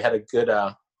we had a good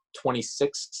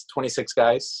 26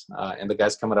 guys, and the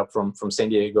guys coming up from San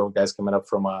Diego, guys coming up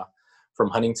from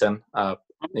Huntington. How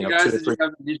many guys did you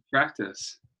have in each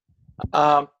practice?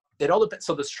 It all depends.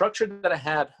 So the structure that I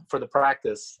had for the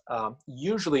practice,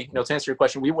 usually, to answer your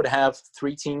question, we would have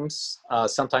 3 teams,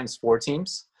 sometimes 4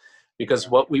 teams, because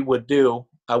what we would do,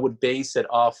 I would base it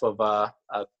off of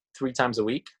 3 times a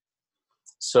week.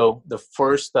 So the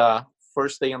first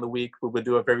day on the week, we would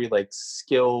do a very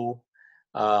skill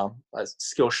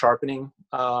sharpening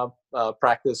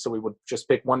practice. So we would just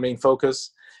pick one main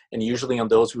focus, and usually on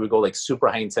those we would go super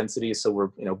high intensity. So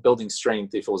we're building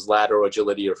strength if it was lateral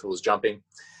agility or if it was jumping.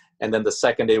 And then the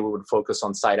second day we would focus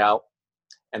on side out,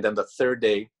 and then the third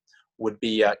day would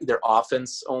be either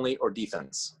offense only or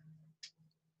defense.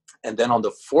 And then on the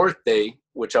fourth day,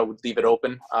 which I would leave it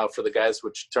open for the guys,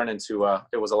 which turned into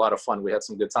it was a lot of fun. We had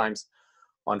some good times.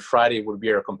 On Friday would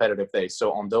be our competitive day.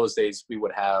 So on those days, we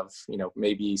would have,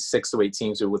 maybe 6 to 8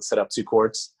 teams. We would set up 2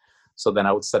 courts. So then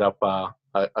I would set up a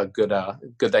good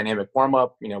dynamic warm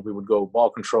up. We would go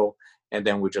ball control, and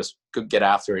then we just could get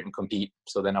after it and compete.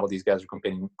 So then all these guys are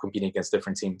competing against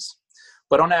different teams.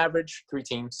 But on average, 3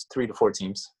 to 4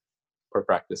 teams per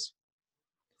practice.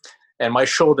 And my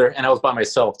shoulder, and I was by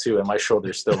myself too, and my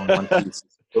shoulder's still in one piece.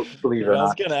 Believe it or not. I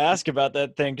was going to ask about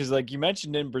that thing because, you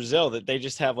mentioned in Brazil that they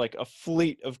just have a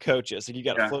fleet of coaches. You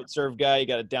got a float serve guy, you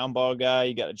got a down ball guy,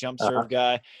 you got a jump serve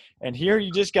guy, and here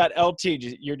you just got LT.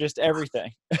 You're just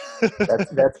everything.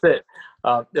 That's it.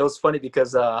 It was funny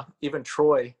because even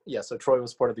Troy, so Troy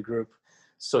was part of the group.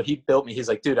 So he built me. He's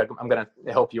like, dude, I'm going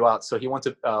to help you out. So he went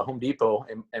to Home Depot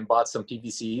and bought some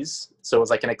PVCs. So it was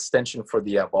like an extension for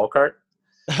the ball cart.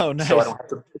 Oh, nice. So I don't have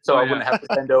to. I wouldn't have to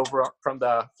bend over from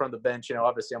the bench.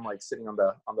 Obviously I'm sitting on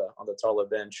the taller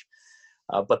bench.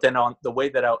 But then on the way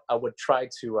that I would try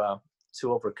to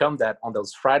overcome that on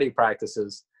those Friday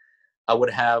practices, I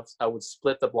would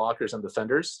split the blockers and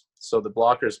defenders. So the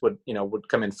blockers would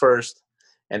come in first,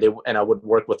 and I would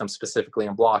work with them specifically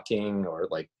on blocking or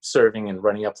serving and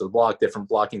running up to the block, different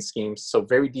blocking schemes. So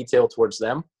very detailed towards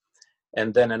them.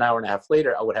 And then an hour and a half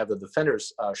later, I would have the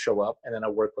defenders show up, and then I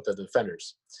work with the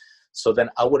defenders. So then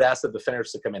I would ask the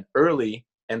defenders to come in early,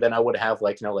 and then I would have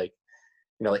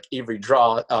Avery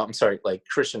Draw.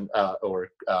 Christian or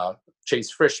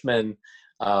Chase Frischman,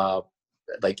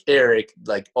 like Eric,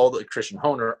 like all the Christian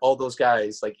Honer, all those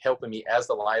guys like helping me as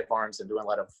the live arms and doing a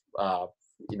lot of,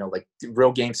 like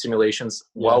real game simulations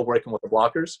while working with the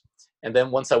blockers. And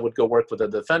then once I would go work with the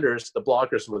defenders, the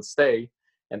blockers would stay,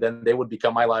 and then they would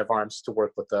become my live arms to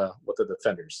work with the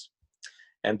defenders.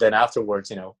 And then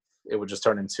afterwards, it would just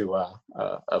turn into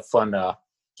a fun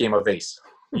game of ace.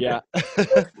 Yeah.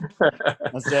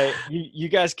 I'll say you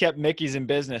guys kept Mickey's in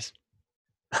business.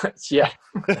 Yeah.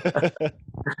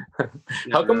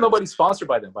 How come nobody's sponsored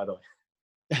by them, by the way?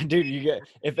 Dude,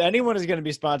 if anyone is going to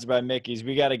be sponsored by Mickey's,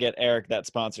 we got to get Eric that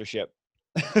sponsorship.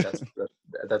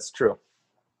 That's true.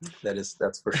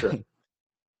 That's for sure.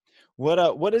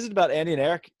 What is it about Andy and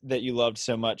Eric that you loved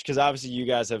so much? Because obviously you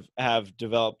guys have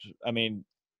developed. I mean,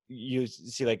 you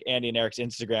see like Andy and Eric's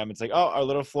Instagram. It's like, oh, our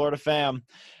little Florida fam,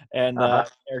 and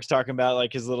Eric's talking about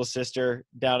like his little sister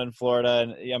down in Florida,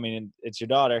 and I mean, it's your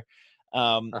daughter.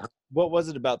 What was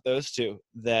it about those two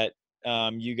that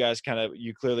you guys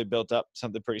you clearly built up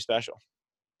something pretty special?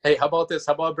 Hey, how about this?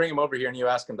 How about I bring him over here and you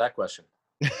ask him that question?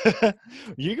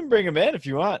 You can bring him in if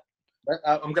you want.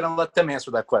 I'm going to let them answer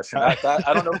that question. I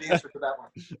don't know the answer to that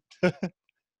one.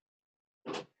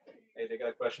 Hey, they got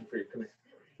a question for you. Come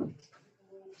here.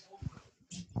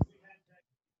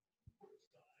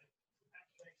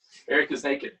 Eric is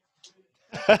naked.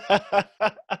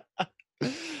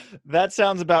 That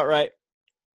sounds about right.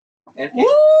 And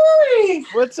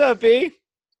what's up, B?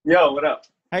 Yo, what up?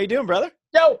 How you doing, brother?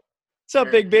 Yo. What's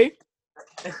up, Big B?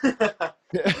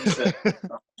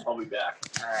 I'll be back.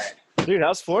 All right. Dude,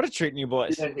 how's Florida treating you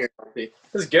boys?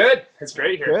 It's good. It's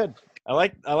great here. Good. I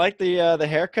like the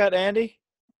haircut, Andy.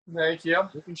 Thank you.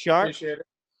 Looking sharp. Appreciate it.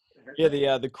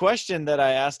 Yeah, the question that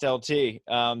I asked LT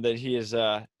that he is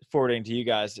forwarding to you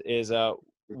guys is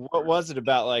what was it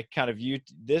about like kind of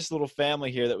this little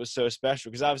family here that was so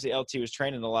special? Because obviously LT was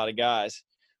training a lot of guys,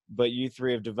 but you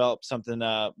three have developed something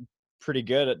pretty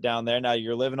good down there. Now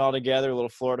you're living all together, a little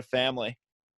Florida family.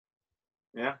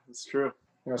 Yeah, it's true.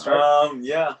 You want to start?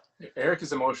 Yeah. Eric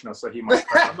is emotional, so he might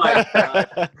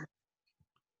start.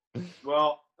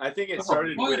 Well, I think it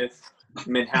started with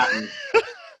Manhattan.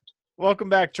 Welcome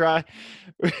back, Try.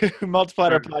 We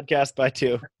multiplied our podcast by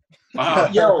 2. Wow.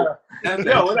 Yo,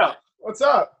 what up? What's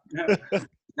up?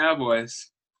 Yeah,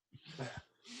 boys.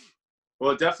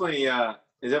 Well, it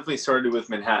definitely started with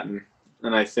Manhattan,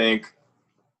 and I think,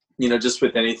 just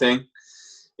with anything,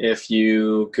 if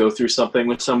you go through something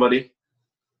with somebody,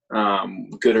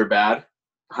 good or bad,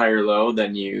 high or low,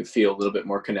 then you feel a little bit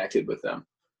more connected with them.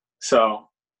 So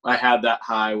I had that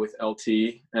high with LT,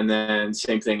 and then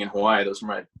same thing in Hawaii. Those were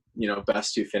my,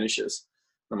 best 2 finishes.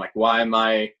 I'm like, why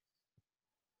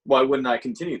wouldn't I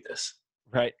continue this?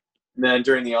 Right. And then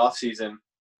during the off season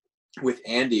with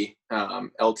Andy,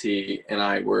 LT and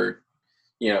I were,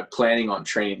 planning on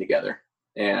training together,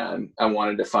 and I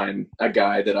wanted to find a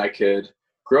guy that I could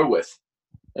grow with.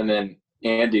 And then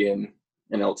Andy and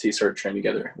LT started training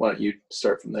together. Why don't you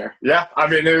start from there? Yeah, I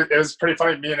mean, it was pretty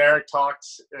funny. Me and Eric talked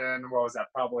in, what was that,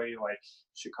 probably like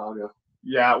Chicago.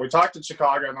 Yeah, we talked in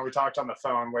Chicago, and then we talked on the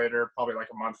phone later, probably like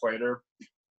a month later.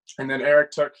 And then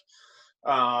Eric took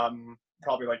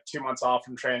probably like 2 months off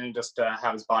from training just to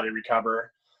have his body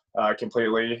recover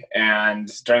completely.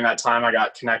 And during that time, I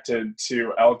got connected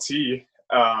to LT.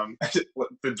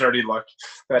 The dirty look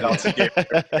that LT gave me.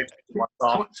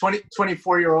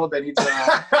 24-year-old that needs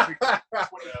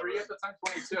 23 at the time,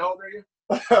 22. How old are you?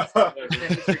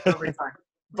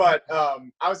 But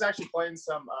I was actually playing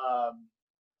some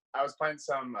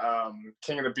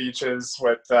King of the Beaches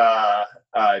with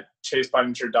Chase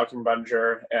Budinger, Ducking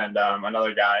Budinger, and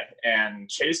another guy. And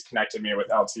Chase connected me with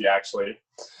LT actually.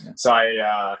 So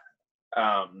I,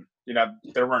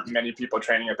 there weren't many people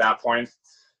training at that point,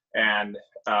 and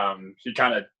he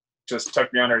kind of just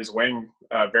took me under his wing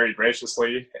very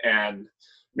graciously. And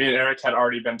me and Eric had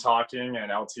already been talking, and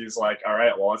LT's like, all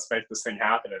right, well, let's make this thing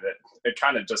happen. And it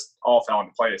kind of just all fell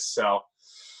into place. So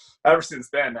ever since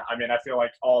then, I mean, I feel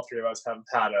like all 3 of us have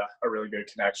had a really good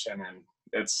connection, and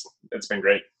it's been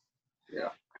great. Yeah.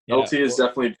 LT has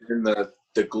definitely been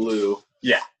the glue.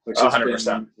 Yeah, which has 100%.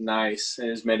 Been nice, and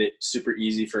has made it super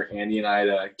easy for Andy and I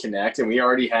to connect. And we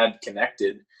already had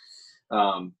connected,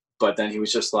 but then he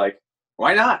was just like,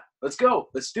 "Why not? Let's go.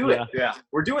 Let's do it. Yeah,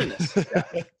 we're doing this."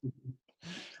 Yeah.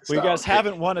 Well, you guys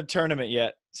haven't won a tournament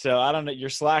yet, so I don't know. You're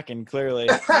slacking, clearly.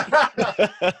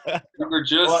 We're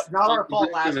just not our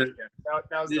fault last weekend.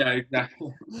 That was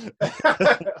exactly.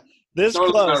 This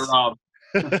close. Rob.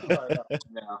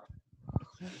 Yeah.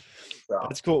 So.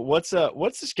 That's cool. What's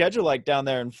the schedule like down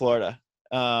there in Florida?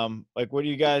 Like, what are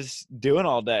you guys doing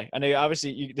all day? I know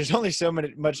obviously there's only so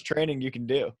much training you can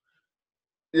do.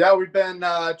 Yeah, we've been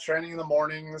training in the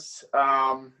mornings,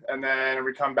 and then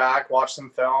we come back, watch some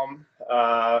film.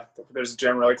 There's a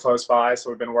gym really close by, so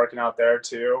we've been working out there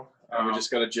too. We just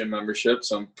got a gym membership,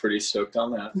 so I'm pretty stoked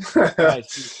on that.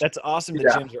 Nice. That's awesome. The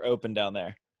gyms are open down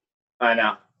there. I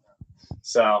know.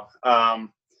 So, and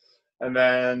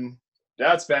then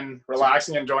it's been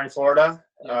relaxing, enjoying Florida.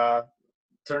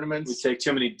 Tournaments. We take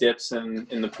too many dips in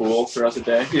the pool throughout the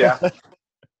day. Yeah.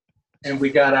 And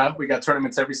we got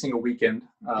tournaments every single weekend.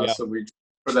 So we,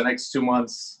 for the next 2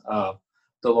 months, the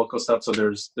local stuff. So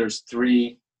there's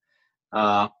 3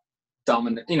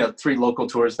 dominant, 3 local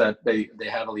tours that they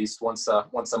have at least once a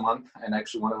month, and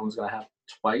actually one of them is going to have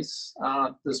twice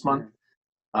this month.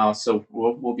 So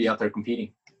we'll be out there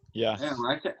competing. Yeah,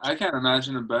 I can't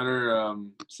imagine a better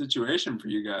situation for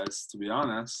you guys, to be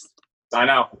honest. I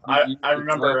know. I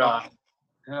remember. I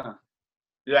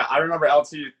remember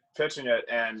LT pitching it,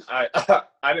 and I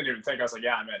didn't even think. I was like,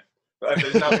 yeah, I'm in.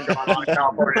 There's nothing going on in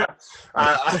California.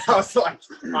 I was like,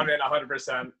 I'm in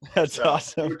 100%. That's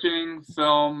awesome. Coaching,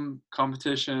 film,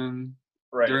 competition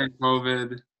during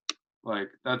COVID, like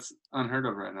that's unheard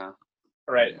of right now.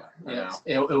 Right. Yeah.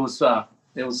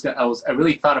 I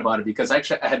really thought about it because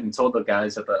actually I hadn't told the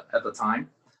guys at the time.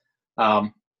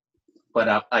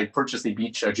 But I purchased a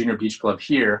junior beach club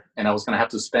here, and I was going to have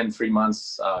to spend 3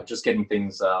 months just getting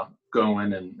things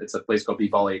going. And it's a place called Beach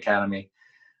Volley Academy.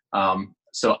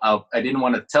 So I didn't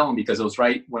want to tell them because it was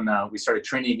right when we started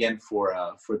training again for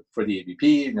the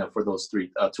AVP, for those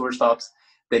 3 tour stops.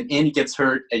 Then Andy gets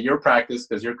hurt at your practice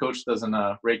because your coach doesn't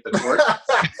rake the court.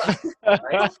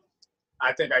 Right?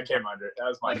 I think I came under it. That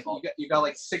was my fault. You got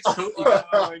like 6 coaches. Oh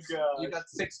my God. You got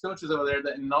 6 coaches over there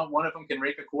that not one of them can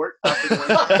rake a court. So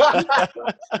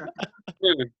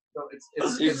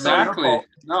it's exactly.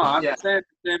 No, I'm saying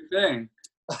the same thing.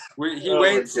 He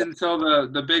waits until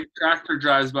the big tractor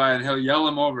drives by and he'll yell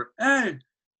him over. Hey,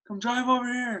 come drive over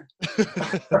here.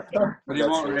 But he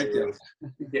won't rake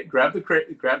it. Grab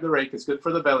the rake. It's good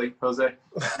for the belly, Jose.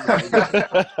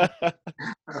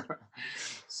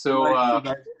 So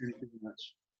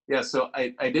so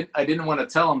I didn't want to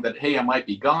tell him that, hey, I might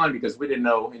be gone, because we didn't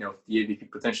know if the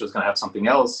AVP potential is going to have something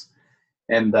else,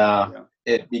 and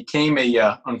it became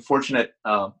a unfortunate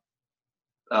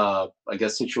I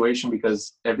guess situation,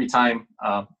 because every time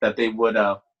that they would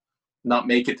not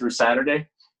make it through Saturday,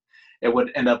 it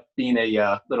would end up being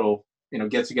a little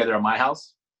get together at my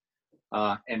house,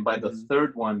 and by the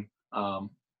third one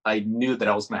I knew that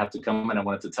I was going to have to come, and I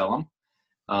wanted to tell him.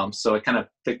 So I kind of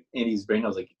picked Andy's brain. I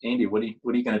was like, Andy, what are you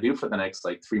going to do for the next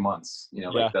 3 months?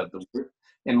 Like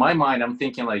in my mind, I'm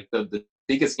thinking like the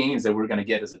biggest gains that we're going to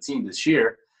get as a team this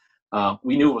year.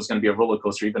 We knew it was going to be a roller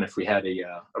coaster, even if we had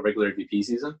a regular VP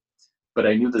season. But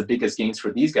I knew the biggest gains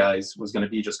for these guys was going to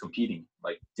be just competing,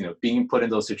 being put in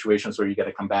those situations where you got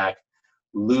to come back,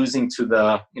 losing to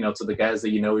the guys that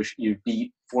you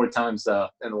beat 4 times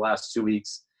in the last 2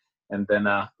 weeks. And then,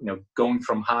 going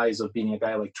from highs of being a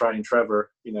guy like Trotting Trevor,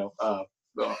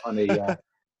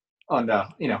 on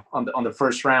the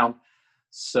first round.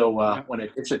 So when I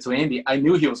pitched it to Andy, I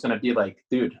knew he was going to be like,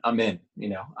 dude, I'm in,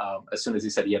 as soon as he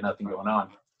said he had nothing going on.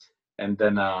 And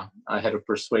then I had to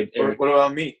persuade Eric. What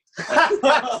about me?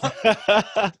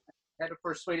 I had to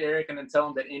persuade Eric and then tell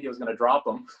him that Andy was going to drop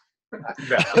him.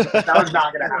 That was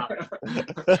not going to happen.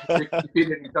 He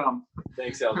didn't come.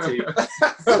 Thanks, LT.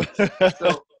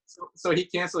 So he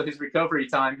canceled his recovery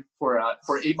time for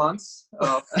 8 months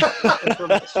until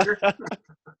next year,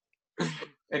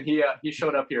 and he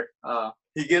showed up here.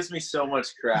 He gives me so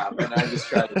much crap, and I just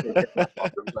try to take it.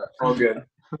 But all good.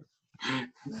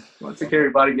 Let's take care of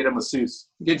your body. Get him a masseuse.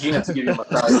 Get Gina to give you a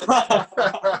massage.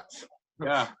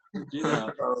 Yeah,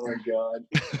 Gina. Oh my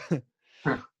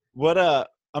God. What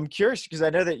I'm curious, because I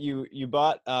know that you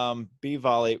bought B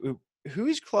Volley.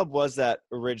 Whose club was that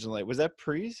originally? Was that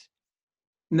Pre's?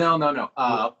 No.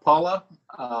 Paula.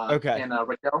 Okay. And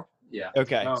Raquel. Yeah.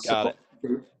 Okay. Got it.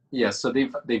 Yeah. So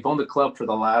they've owned the club for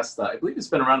the last, I believe it's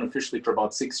been around officially for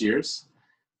about 6 years.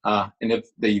 And if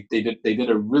they did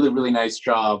a really, really nice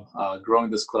job growing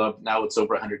this club. Now it's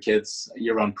over 100 kids, a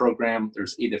year-round program.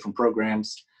 There's 8 different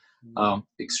programs,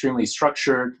 extremely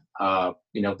structured.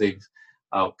 They've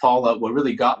Paula. What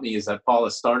really got me is that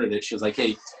Paula started it. She was like,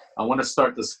 "Hey, I want to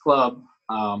start this club.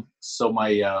 So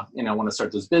I want to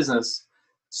start this business.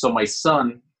 So my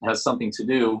son has something to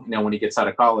do, when he gets out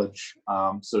of college."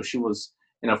 So she was,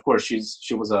 of course,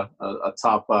 she was a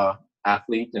top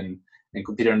athlete and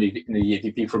competed in the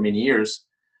AVP for many years.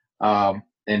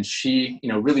 And she,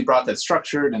 really brought that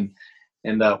structured. And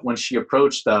when she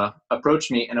approached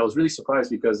me, and I was really surprised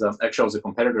because actually I was a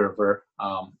competitor of her,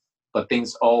 but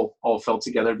things all fell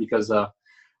together because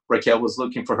Raquel was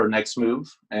looking for her next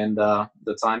move, and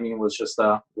the timing was just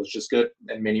good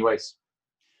in many ways.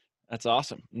 That's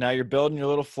awesome. Now you're building your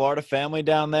little Florida family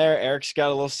down there. Eric's got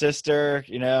a little sister,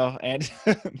 and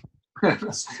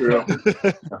That's true.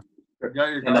 You got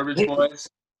your garbage boys.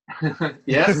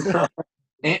 Yes.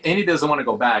 Andy doesn't want to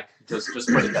go back. Just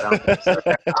putting that out there. So.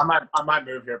 I might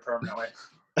move here permanently.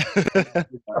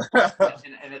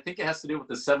 and I think it has to do with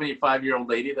the 75-year-old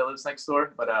lady that lives next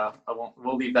door, but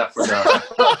we'll leave that for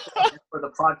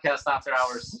the podcast after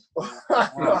hours.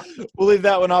 We'll leave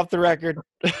that one off the record.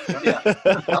 Yeah.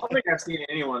 I don't think I've seen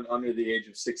anyone under the age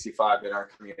of 65 in our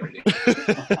community.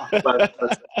 but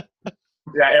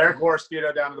yeah, Eric wore a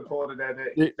Speedo down to the pool today.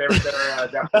 They were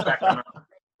definitely back on.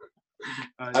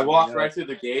 I walked right through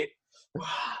the gate.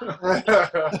 Like a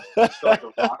rock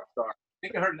star. I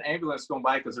think I heard an ambulance going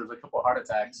by because there was a couple of heart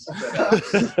attacks.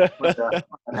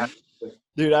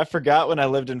 Dude, I forgot when I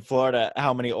lived in Florida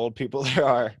how many old people there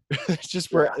are. It's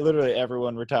just where literally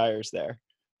everyone retires there.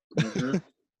 Mm-hmm.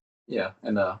 Yeah,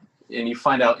 and you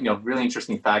find out really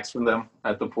interesting facts from them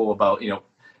at the pool about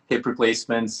hip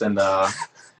replacements and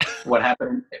what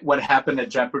happened at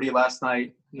Jeopardy last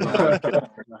night.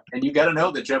 And you got to know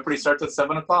that Jeopardy starts at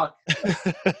 7:00.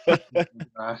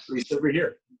 At least over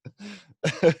here.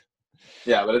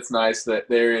 Yeah, but it's nice that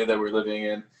the area that we're living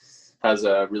in has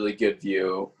a really good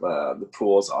view. The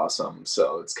pool's awesome,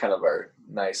 so it's kind of our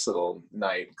nice little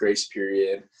night grace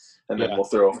period, and then we'll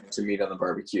throw some meat on the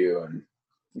barbecue, and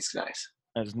it's nice.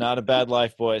 That's not a bad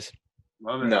life, boys.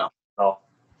 Love it. No.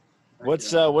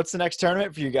 What's the next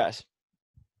tournament for you guys?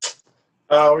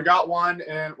 We got one,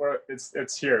 and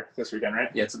it's here this weekend,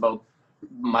 right? Yeah, it's about a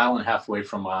mile and a half away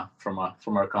from our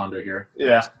condo here.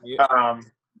 Yeah.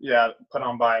 Yeah, put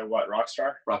on by what,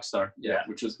 Rockstar? Yeah.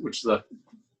 Which is a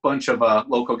bunch of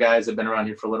local guys that have been around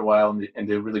here for a little while and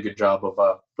do a really good job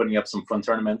of putting up some fun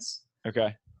tournaments.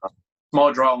 Okay.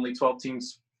 Small draw, only 12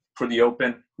 teams for the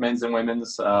Open, men's and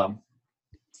women's. So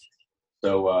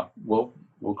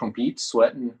we'll compete,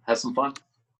 sweat, and have some fun.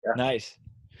 Yeah. Nice.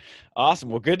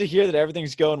 Awesome. Well, good to hear that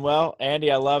everything's going well.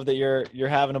 Andy, I love that you're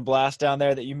having a blast down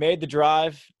there, that you made the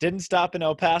drive, didn't stop in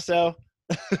El Paso.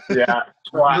 Yeah.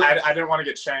 Well, I didn't want to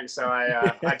get shanked, so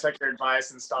I took your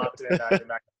advice and stopped it.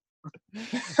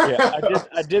 Yeah,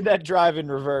 I did that drive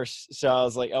in reverse, so I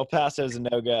was like, El Paso's a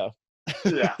no-go.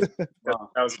 Yeah,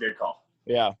 that was a good call.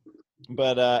 Yeah.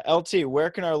 But LT, where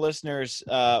can our listeners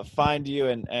find you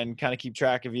and kind of keep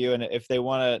track of you? And if they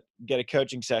want to get a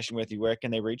coaching session with you, where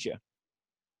can they reach you?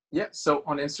 Yeah, so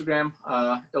on Instagram,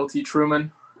 LT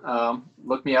Treumann,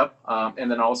 look me up. And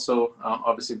then also,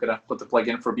 obviously, I'm going to put the plug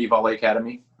in for B-Volley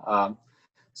Academy.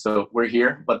 So we're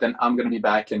here, but then I'm going to be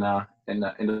back in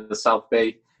the South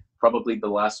Bay, probably the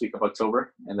last week of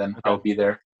October. And then I'll be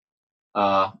there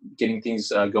getting things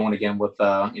going again with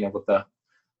the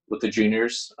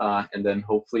juniors. And then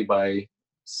hopefully by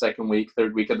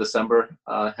third week of December,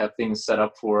 have things set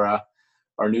up for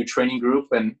our new training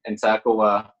group and tackle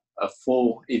a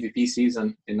full AVP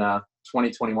season in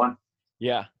 2021.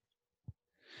 Yeah.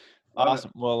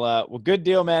 Awesome. Well, good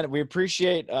deal, man. We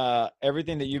appreciate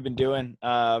everything that you've been doing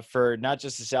for not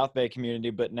just the South Bay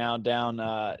community, but now down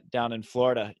in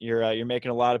Florida. You're making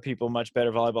a lot of people much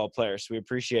better volleyball players. So we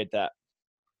appreciate that.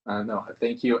 No,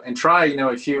 thank you. And try,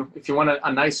 if you want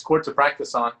a nice court to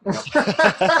practice on.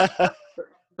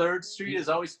 3rd Street is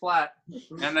always flat.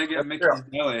 And I get Mickey's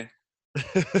Deli.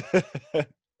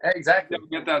 Exactly.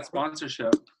 Get that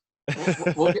sponsorship.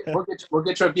 We'll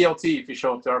get you a BLT if you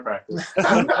show up to our practice.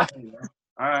 All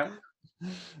right.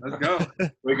 Let's go.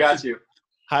 We got you.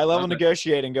 High level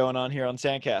negotiating going on here on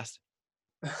Sandcast.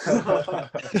 We'll see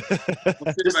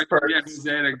if I can get Jose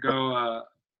to go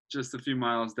just a few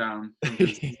miles down from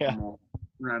his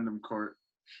random court.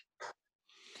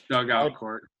 Dugout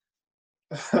court.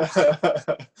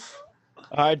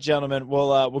 All right, gentlemen.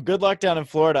 Well, good luck down in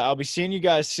Florida. I'll be seeing you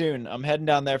guys soon. I'm heading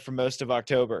down there for most of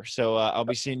October, so I'll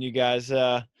be seeing you guys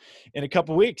in a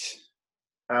couple weeks.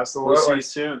 Absolutely. We'll see you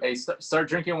soon. Hey, start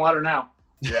drinking water now.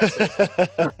 Yes.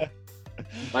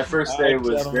 My first day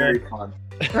was very fun.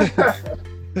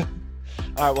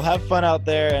 All right, well, have fun out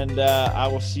there, and I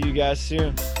will see you guys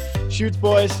soon. Shoots,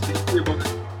 boys.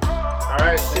 All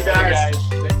right, see you guys.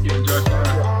 Thank you. Enjoy.